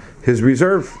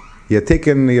reserve. He was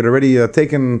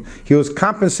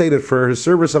compensated for his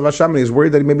service of Hashem, and he's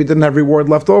worried that he maybe didn't have reward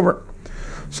left over.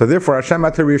 So therefore, Hashem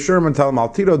had to reassure him and tell him, Al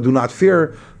tiro, do not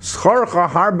fear. Scharcha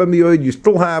harba miyoid, you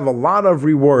still have a lot of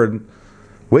reward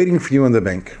waiting for you in the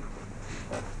bank.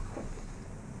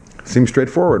 Seems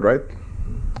straightforward, right?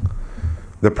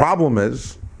 The problem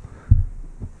is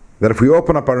that if we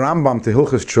open up a Rambam to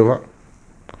Hilchas Tshuva,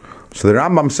 so the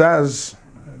Rambam says,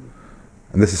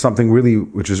 and this is something really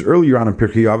which is earlier on in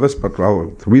Pirkei Avos, but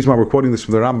the reason why we're quoting this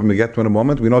from the Rambam we get to in a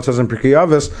moment, we know it says in Pirkei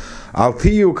Avos, Al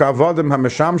tiyu kavodim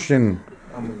hameshamshin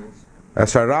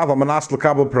esarav amanas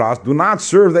l'kabel pras, do not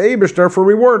serve the Eibishter for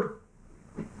reward.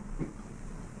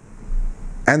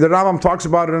 And the Rambam talks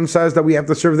about it and says that we have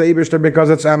to serve the Eibishter because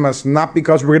it's emes, not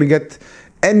because we're going to get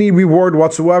any reward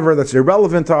whatsoever that's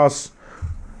irrelevant to us.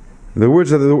 In the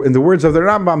words of the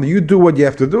Rambam, you do what you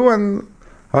have to do, and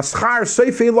haschar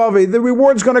seifei lave, the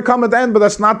reward's going to come at the end, but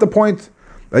that's not the point.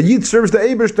 A Yid serves the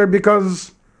Eibishter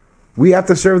because we have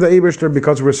to serve the Eibishter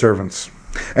because we're servants.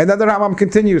 And then the Rambam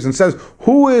continues and says,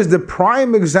 who is the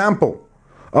prime example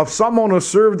of someone who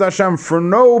served Hashem for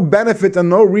no benefit and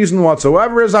no reason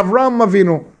whatsoever is Avram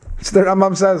Avinu. It's the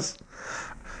Rambam says.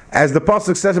 As the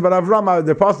Pasuk says about Avram,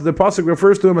 the Pasuk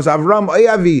refers to him as Avram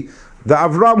Ayavi, the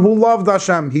Avram who loved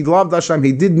Hashem. He loved Hashem.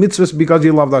 He did mitzvahs because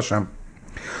he loved Hashem.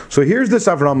 So here's this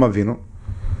Avram Avinu,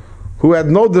 who had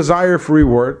no desire for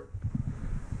reward.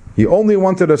 He only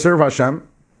wanted to serve Hashem.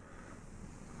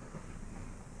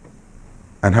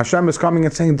 And Hashem is coming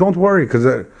and saying, don't worry,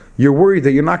 because you're worried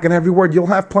that you're not going to have reward. You'll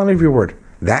have plenty of reward.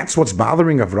 That's what's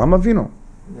bothering Avram Avinu.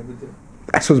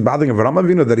 That's what's bothering Avram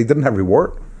Avinu, that he didn't have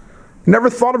reward. He never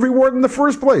thought of reward in the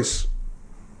first place.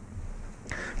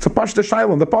 It's a Pashta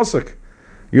Shaila in the Pasuk.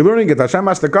 You're learning it. Hashem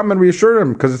has to come and reassure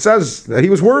him, because it says that he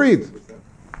was worried.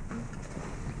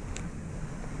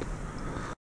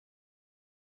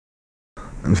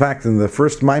 In fact, in the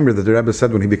first Maimer that the Rebbe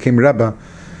said when he became Rebbe,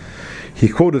 he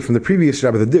quoted from the previous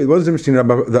Rebbe. What was the difference between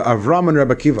the Avram and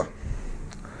Rebbe Kiva?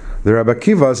 The Rebbe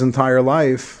Kiva's entire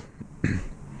life,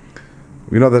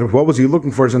 you know, that what was he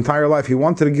looking for his entire life? He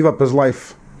wanted to give up his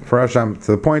life for Hashem,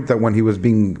 to the point that when he was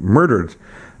being murdered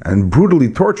and brutally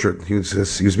tortured, he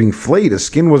was being flayed, his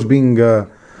skin was being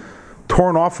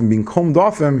torn off and being combed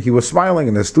off him, he was smiling,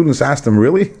 and his students asked him,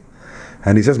 really?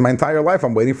 And he says, my entire life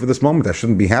I'm waiting for this moment. I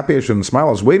shouldn't be happy, I shouldn't smile.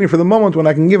 I was waiting for the moment when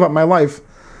I can give up my life.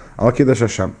 Al Kiddush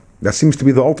Hashem. That seems to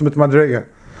be the ultimate madrega.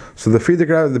 So the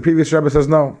previous Rebbe says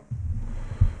no.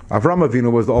 Avram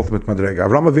Avinu was the ultimate madrega.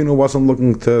 Avram Avinu wasn't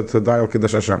looking to die Al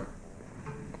Kiddush Hashem.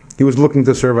 He was looking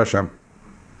to serve Hashem.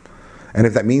 And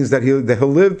if that means that he'll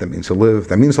live, that means he'll live.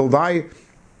 That means he'll die.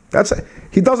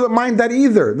 He doesn't mind that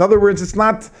either. In other words, it's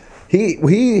not.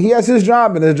 He has his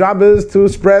job, and his job is to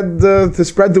spread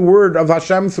the word of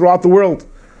Hashem throughout the world.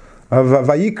 Of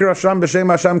Vayikra Hashem b'Shem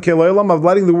Hashem Keleilam, of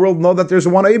letting the world know that there's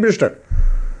one Eibishter.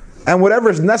 And whatever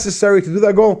is necessary to do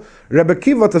that goal, Rebbe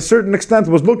Kiva, to a certain extent,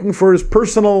 was looking for his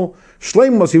personal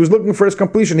shleimus. He was looking for his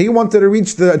completion. He wanted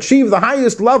to achieve the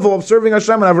highest level of serving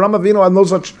Hashem, and Avram Avinu had no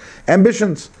such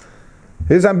ambitions.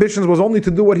 His ambitions was only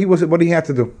to do what he had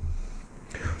to do.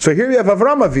 So here you have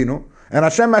Avram Avinu, and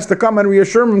Hashem has to come and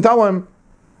reassure him and tell him,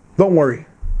 don't worry,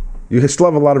 you still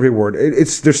have a lot of reward.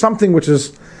 There's something which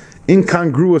is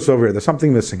incongruous over here. There's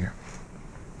something missing here.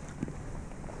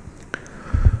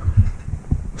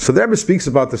 So the Rebbe speaks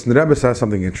about this, and the Rebbe says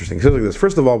something interesting. He says like this.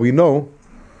 First of all, we know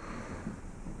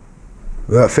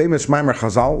the famous Maimer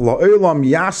Chazal, La'olam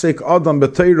yasek adam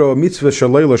b'teiro mitzvah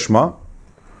shalei lishma,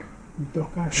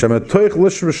 shemetoich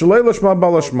shalei lishma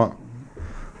balashma.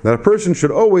 That a person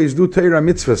should always do Teira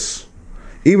mitzvahs,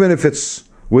 even if it's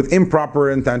with improper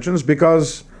intentions,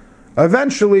 because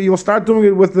eventually you'll start doing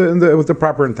it with the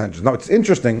proper intentions. Now it's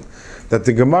interesting that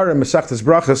the Gemara in Masechtas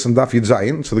Brachas and Daf Yud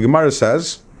Zayin, so the Gemara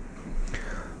says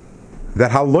that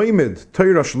haloimid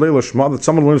Teira shalei lishma, that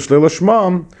someone learns shalei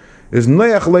lishma, is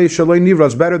neach lei shalei nivra,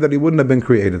 it's better that he wouldn't have been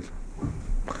created.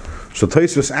 So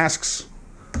Tosfos asks,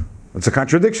 it's a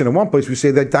contradiction. In one place we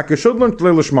say that Taka should learn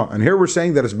Shlei Lishma, and here we're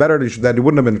saying that it's better that he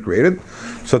wouldn't have been created.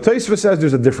 So Tosfos says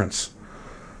there's a difference.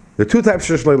 There are two types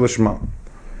of Shlei Lishma.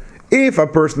 If a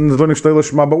person is learning Shlei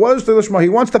Lishma, but what is Shlei Lishma? He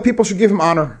wants that people should give him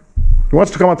honor. He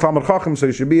wants to come at Talmud Chacham, so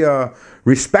he should be a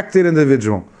respected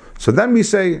individual. So then we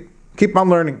say, keep on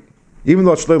learning. Even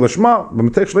though it's Shlei Lishma,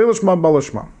 but take Shlei Lishma,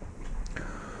 Balishma.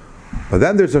 But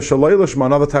then there's a Shlei Lishma,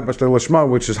 another type of Shlei Lishma,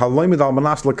 which is Haloimid al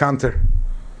Manas Lekanter.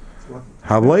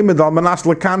 Haloimid al Manas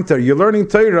Lekanter. You're learning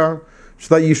Torah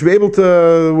so that you should be able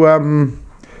to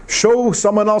show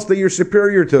someone else that you're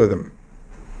superior to them.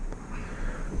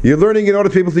 You're learning in order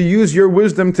to be able to use your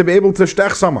wisdom to be able to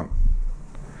shtech someone.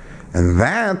 And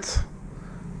that,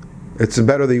 it's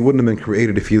better that you wouldn't have been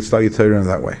created if you studied Torah in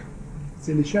that way. It's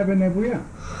Elisha ben Nebuya.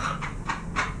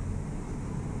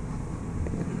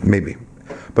 Maybe.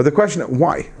 But the question,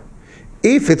 why?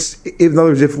 In other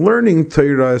words, if learning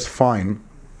Torah is fine,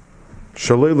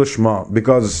 Shalei Lishma,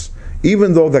 because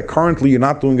even though that currently you're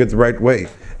not doing it the right way,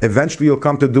 eventually you'll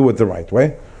come to do it the right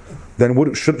way,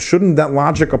 then shouldn't that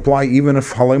logic apply even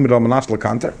if Halim al Manas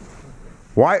Lakanta?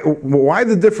 Why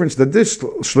the difference that this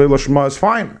Shalei Lishma is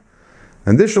fine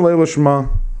and this Shalei Lishma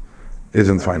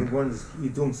isn't fine? You're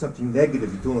doing something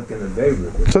negative, you're doing like an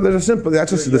avera. So there's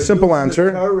the simple answer.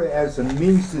 The Torah as a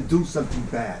means to do something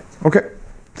bad. Okay.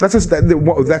 That's It's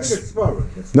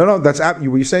svara. no. That's what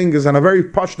you're saying is on a very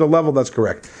pashta level. That's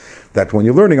correct. That when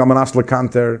you're learning Amanas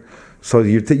Lekanter, so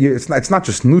it's not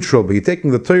just neutral, but you're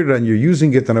taking the Torah and you're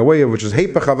using it in a way of which is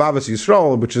Heipach Avavas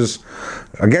Yisrael, which is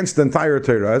against the entire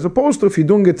Torah, as opposed to if you're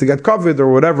doing it to get covered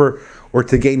or whatever, or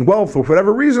to gain wealth or for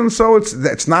whatever reason. So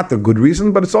it's not the good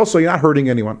reason, but it's also you're not hurting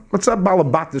anyone. It's a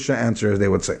balabatisha answer, as they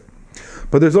would say.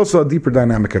 But there's also a deeper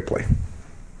dynamic at play.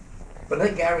 But are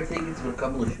they guaranteeing it's going to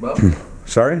become Lishma?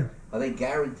 Sorry? Are they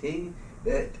guaranteeing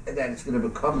that it's going to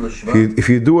become Lishma? If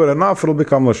you do it enough, it'll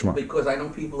become Lishma. Because I know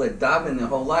people that daven their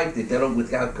whole life that they don't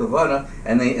without kavana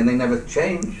and they never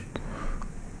change.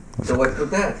 So what's with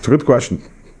that? It's a good question.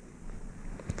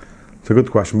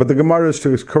 But the Gemara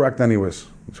is correct anyways.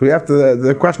 So we have to,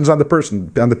 the question's on the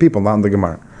person, on the people, not on the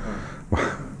Gemara.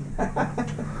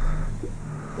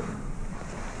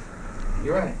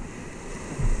 You're right.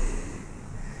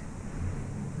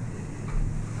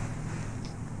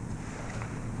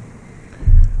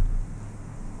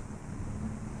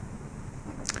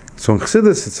 So in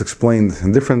Chassidus, it's explained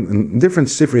in different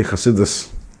Sifrei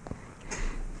Chassidus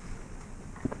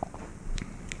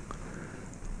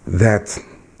that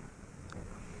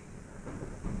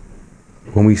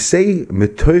when we say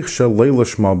Mitoich Shalei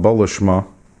Lishma Ba Lishma,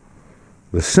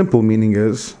 the simple meaning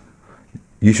is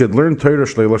you should learn Torah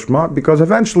Shalei Lishma because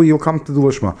eventually you'll come to do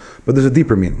Lishma. But there's a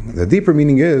deeper meaning. The deeper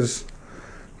meaning is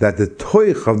that the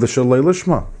Toich of the Shalei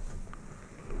Lishma,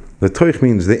 the Toich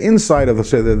means the inside of the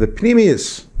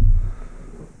Pnimius.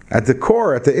 At the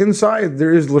core, at the inside,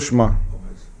 there is Lishma.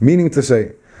 Meaning to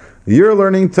say, you're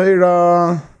learning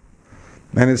Torah,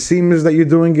 and it seems that you're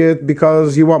doing it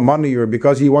because you want money, or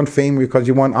because you want fame, or because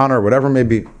you want honor, whatever it may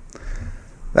be.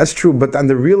 That's true, but on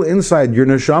the real inside, your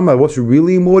neshama, what's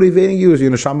really motivating you is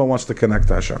your neshama wants to connect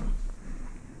to Hashem.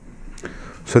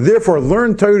 So therefore,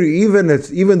 learn Torah even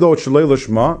though it's Shalei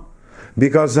Lishma,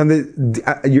 because then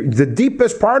the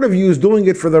deepest part of you is doing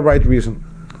it for the right reason.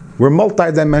 We're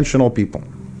multi-dimensional people.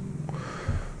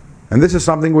 And this is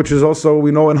something which is also,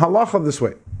 we know in halacha this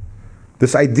way.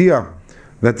 This idea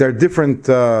that there are different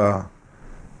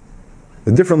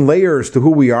layers to who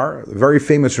we are. The very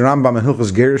famous Rambam in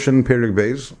Hilchos Gerushin, Perek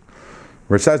Beis,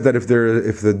 where it says that if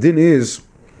the din is,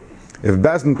 if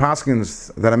Bezdin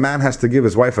paskins that a man has to give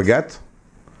his wife a get,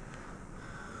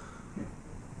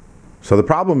 so the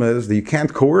problem is that you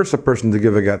can't coerce a person to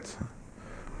give a get.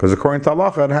 Because according to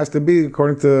halacha, it has to be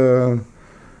according to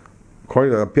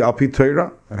Al-Pi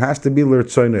Torah, it has to be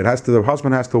l'rtzono. The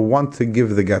husband has to want to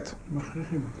give the get.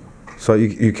 So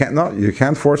you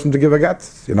can't force him to give a get.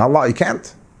 You're not allowed. You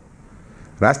can't.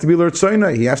 It has to be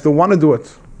l'rtzono. He has to want to do it.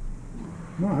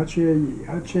 No, עד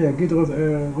שיגיד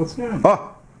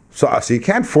רוצה. So you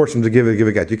can't force him to give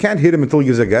a get. You can't hit him until he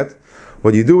gives a get.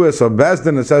 What you do is, so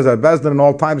Bezdin, it says that Bezdin in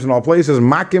all times and all places,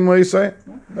 makim, what you say?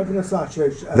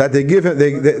 That they give him,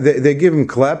 they give him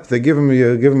klep,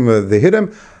 they hit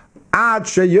him, ad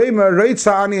sheyema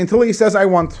reitzani, until he says, I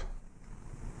want.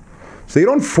 So you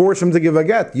don't force him to give a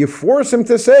get. You force him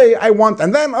to say, I want,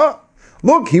 and then,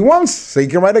 look, he wants, so you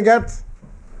can write a get.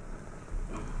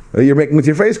 You're making with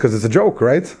your face because it's a joke,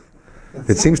 right?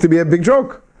 It seems to be a big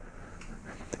joke.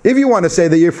 If you want to say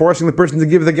that you're forcing the person to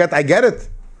give the get, I get it.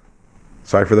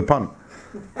 Sorry for the pun.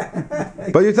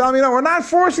 But you're telling me, no, we're not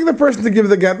forcing the person to give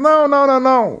the get.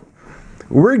 No.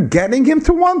 We're getting him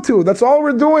to want to. That's all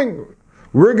we're doing.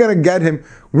 We're going to get him,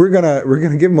 we're going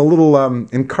to give him a little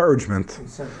encouragement,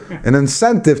 an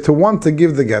incentive to want to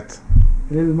give the get.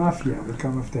 A little mafia will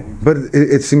come after him. But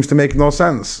it seems to make no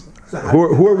sense. So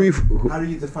who are we? How do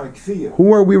you define kfiyah?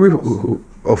 Who are we?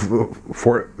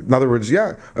 In other words,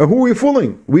 who are we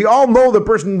fooling? We all know the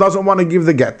person doesn't want to give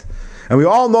the get, and we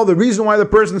all know the reason why the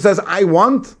person says "I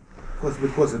want"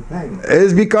 because of pain.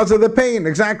 is because of the pain.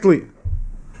 Exactly.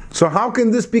 So how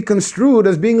can this be construed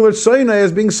as being l'tzono,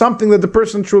 as being something that the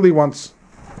person truly wants?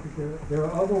 There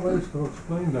are other ways to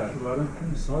explain that, but I don't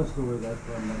precise the way that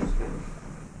Rambam explains.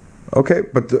 Okay,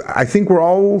 but I think we're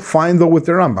all fine though with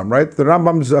the Rambam, right? The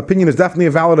Rambam's opinion is definitely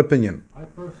a valid opinion. I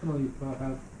personally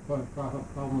have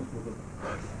problems with it.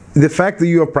 the fact that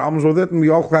you have problems with it and we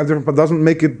all have different, but doesn't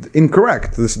make it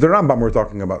incorrect. This is the Rambam we're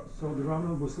talking about. So the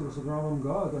Rambam was the Rambam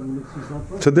God, and he's not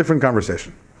It's a different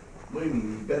conversation. What do you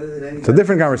mean? He's better than anybody. It's a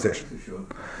different conversation. For sure.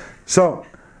 So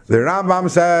the Rambam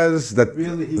says that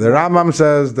Really, he the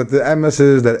emes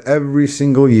is that every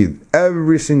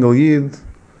single yid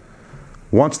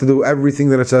wants to do everything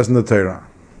that it says in the Torah.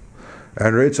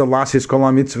 And Rachel Lasis Kol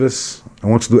mitzvahs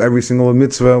and wants to do every single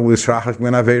mitzvah l'shrachach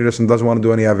min averis and doesn't want to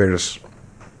do any averis.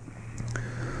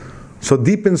 So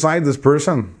deep inside this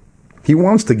person, he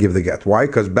wants to give the get. Why?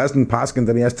 Because Bezdin paskin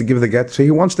that he has to give the get, so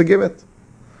he wants to give it.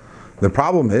 The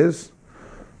problem is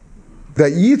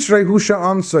that Yitzrei Husha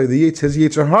Ansai, his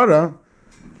Yetzer Hara,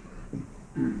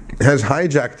 has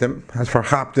hijacked him, has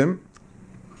verchapt him,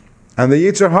 and the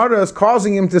Yetzer Hara is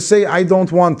causing him to say, I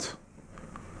don't want.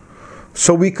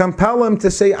 So we compel him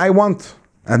to say, I want.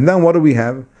 And then what do we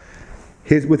have?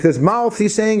 With his mouth,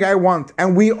 he's saying, I want.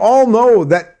 And we all know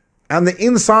that on the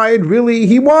inside, really,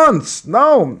 he wants.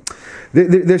 No.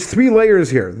 There's three layers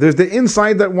here. There's the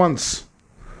inside that wants.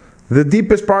 The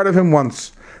deepest part of him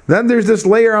wants. Then there's this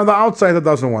layer on the outside that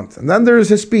doesn't want. And then there's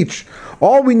his speech.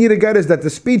 All we need to get is that the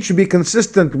speech should be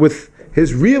consistent with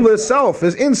his realist self,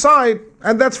 his inside,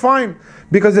 and that's fine.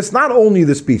 Because it's not only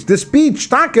the speech. The speech,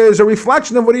 taka, is a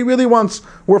reflection of what he really wants.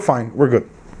 We're fine. We're good.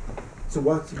 So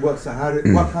what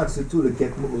constitutes a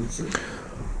get mu'usa?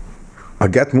 A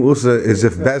get mu'usa is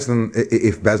if Bezdin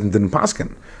didn't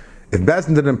paskin. If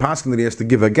Bezdin didn't paskin that he has to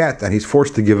give a get and he's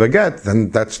forced to give a get, then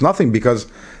that's nothing because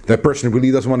that person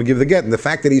really doesn't want to give the get. And the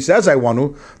fact that he says I want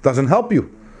to doesn't help you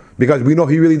because we know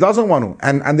he really doesn't want to.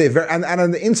 And on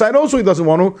the inside also he doesn't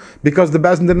want to because the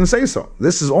Bezdin didn't say so.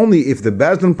 This is only if the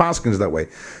Bezdin paskins that way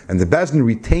and the Bezdin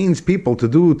retains people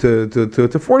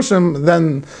to force him,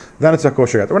 then it's a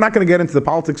kosher get. We're not going to get into the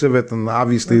politics of it, and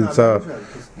obviously it's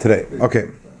today.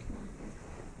 Okay.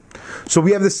 So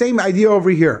we have the same idea over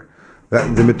here.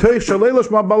 That the mitoich shalei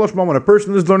lishma balashma, when a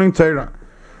person is learning Torah.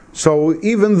 So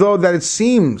even though that it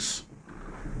seems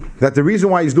that the reason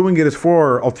why he's doing it is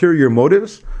for ulterior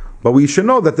motives, but we should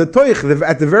know that the toich,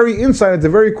 at the very inside, at the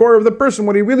very core of the person,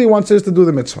 what he really wants is to do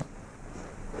the mitzvah.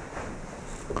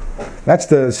 That's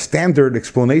the standard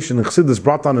explanation in Chassidus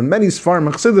brought down in many Sfarim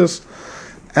in Chassidus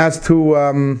as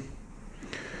to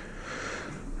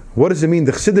what does it mean,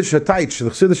 the Chassidish taich, the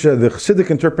Chassidic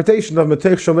interpretation of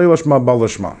mitoich shalei lishma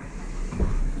balashma.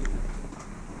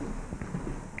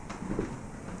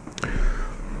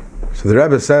 So the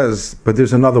Rebbe says, but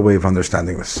there's another way of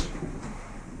understanding this.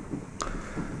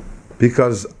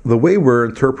 Because the way we're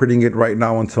interpreting it right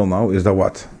now until now is that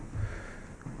what?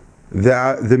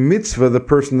 The mitzvah the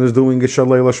person is doing is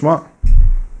shalei lishma.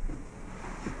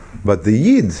 But the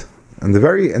yid, and the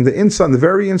very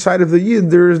inside of the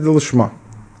yid, there is the lishma.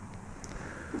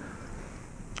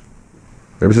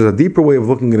 The Rebbe says a deeper way of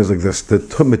looking at it is like this. The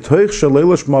mitoich shalei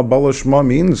lishma balashma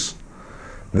means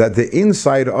that the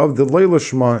inside of the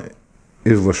leilashma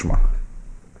is lishma.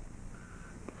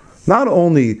 Not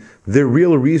only the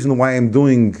real reason why I'm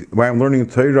learning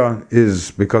Torah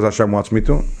is because Hashem wants me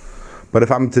to, but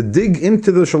if I'm to dig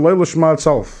into the shalei lishma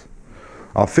itself,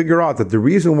 I'll figure out that the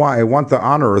reason why I want the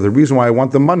honor or the reason why I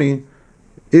want the money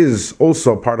is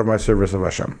also part of my service of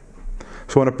Hashem.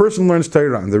 So when a person learns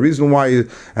Torah, and the reason why,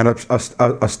 and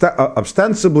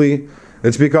ostensibly,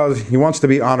 it's because he wants to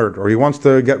be honored, or he wants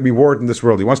to get reward in this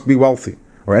world, he wants to be wealthy,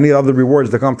 or any other rewards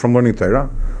that come from learning Torah,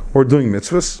 or doing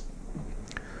mitzvahs.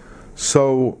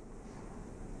 So,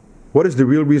 what is the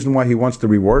real reason why he wants the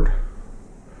reward?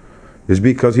 Is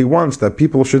because he wants that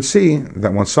people should see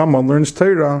that when someone learns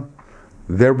Torah,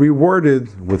 they're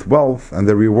rewarded with wealth, and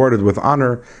they're rewarded with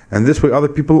honor, and this way other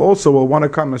people also will want to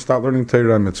come and start learning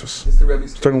Torah and mitzvahs. Is the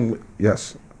Rebbe's Start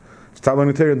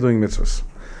learning Torah and doing mitzvahs.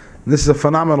 This is a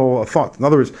phenomenal thought. In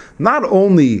other words, not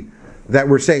only that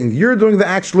we're saying you're doing the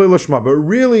actual lishma, but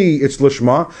really it's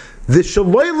lishma. The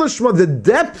shalei lishma, the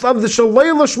depth of the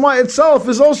shalei lishma itself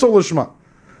is also lishma.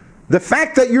 The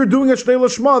fact that you're doing a shalei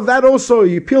lishma, that also,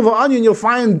 you peel the onion, you'll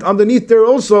find underneath there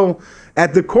also,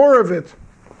 at the core of it.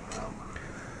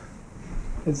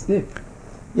 It's deep.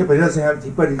 Yeah, but he doesn't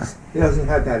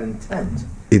have that intent.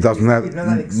 He doesn't have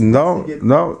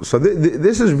no. So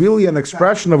this is really an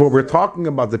expression of what we're talking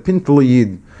about, the Pintel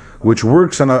Yid, which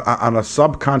works on a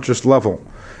subconscious level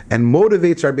and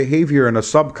motivates our behavior in a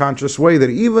subconscious way.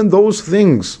 That even those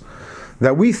things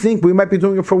that we think we might be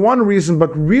doing it for one reason,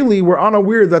 but really we're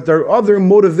unaware that there are other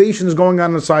motivations going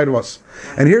on inside of us.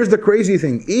 And here's the crazy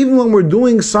thing: even when we're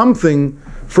doing something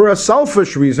for a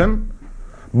selfish reason,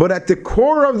 but at the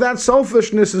core of that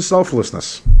selfishness is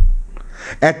selflessness.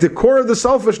 At the core of the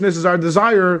selfishness is our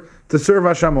desire to serve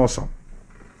Hashem also.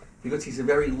 because he's a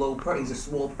very low person. He's a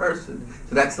small person,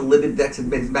 so that's the limit. That's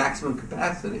his maximum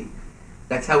capacity.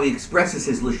 That's how he expresses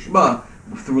his lishma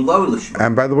through low lishma.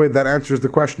 And by the way, that answers the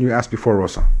question you asked before,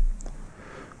 Rosa.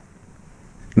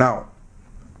 Now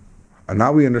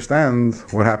we understand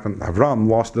what happened. Avram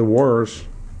lost the wars,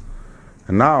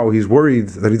 and now he's worried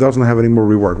that he doesn't have any more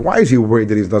reward. Why is he worried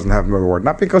that he doesn't have more reward?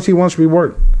 Not because he wants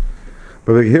reward,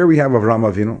 but here we have Avram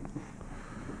Avinu.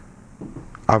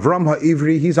 Avram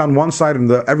HaIvri, he's on one side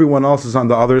and everyone else is on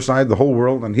the other side, the whole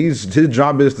world, and his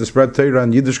job is to spread Torah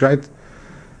and Yiddishkeit.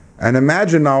 And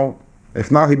imagine now,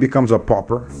 if now he becomes a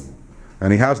pauper,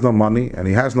 and he has no money, and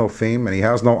he has no fame, and he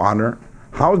has no honor,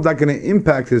 how is that going to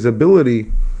impact his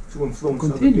ability To influence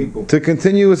other Continue. people. to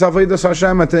continue his Avodas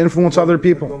Hashem and to influence other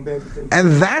people? Don't pay attention.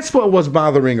 And that's what was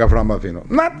bothering Avram Avinu.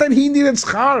 Not that he needed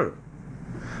schar,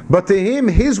 but to him,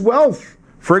 his wealth.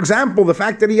 For example, the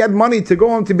fact that he had money to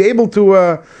go and to be able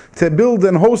to build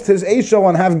and host his Eishel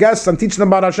and have guests and teach them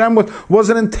about Hashem was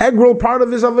an integral part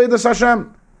of his Avodas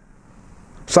Hashem.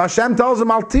 So Hashem tells him,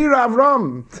 Altira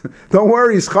Avram, don't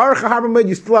worry, schar chahar,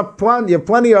 you still have plenty, you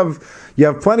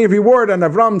have plenty of reward. And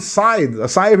Avram sighed, a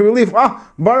sigh of relief.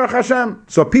 Baruch Hashem.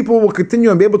 So people will continue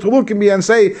and be able to look at me and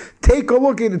say, take a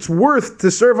look at it's worth to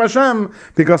serve Hashem,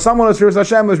 because someone who serves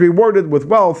Hashem is rewarded with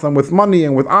wealth and with money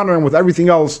and with honor and with everything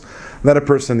else that a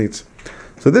person needs.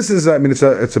 So this is,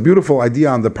 it's a beautiful idea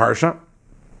on the parsha,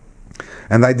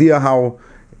 and the idea how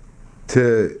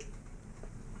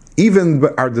even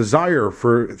our desire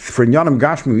for Nyanim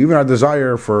Gashmi, even our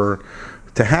desire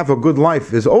to have a good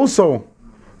life is also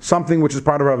something which is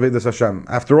part of our Avodas Hashem.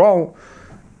 After all,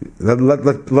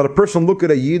 let a person look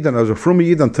at a Yid and as a Frum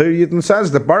Yid and Torah Yid and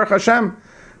says that Baruch Hashem,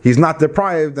 he's not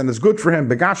deprived and it's good for him.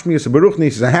 Begashmi is a Baruchni,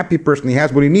 he's a happy person, he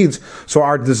has what he needs. So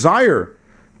our desire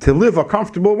to live a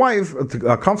comfortable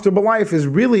life is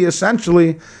really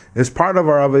essentially is part of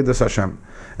our Avodas Hashem.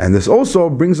 And this also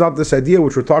brings out this idea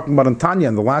which we're talking about in Tanya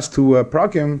in the last two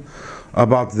prakim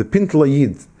about the Pintla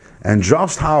Yid and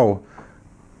just how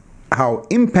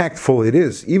impactful it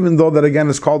is, even though that again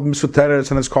is called Misoteres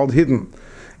and it's called hidden.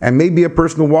 And maybe a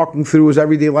person walking through his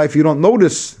everyday life, you don't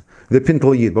notice the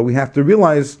Pintla Yid, but we have to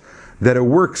realize that it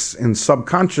works in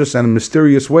subconscious and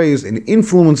mysterious ways and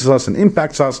influences us and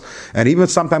impacts us. And even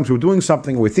sometimes we're doing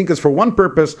something we think is for one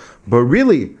purpose, but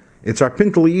really it's our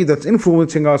Pintla Yid that's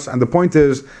influencing us, and the point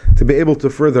is to be able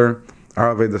to further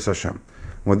our Avodas Hashem.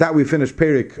 With that, we finish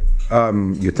Perik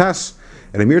Yutas,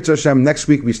 and Emir Hashem, next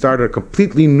week we start a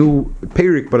completely new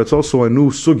Perik, but it's also a new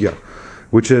Sugya,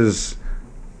 which is,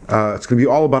 it's going to be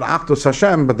all about Achdos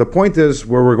Hashem, but the point is,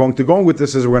 where we're going to go with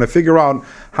this is we're going to figure out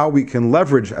how we can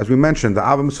leverage, as we mentioned, the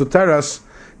Avam Suteras,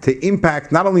 to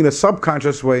impact not only in a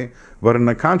subconscious way, but in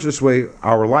a conscious way,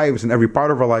 our lives and every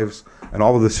part of our lives, and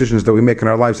all the decisions that we make in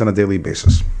our lives on a daily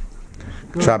basis.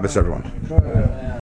 Shabbos, everyone.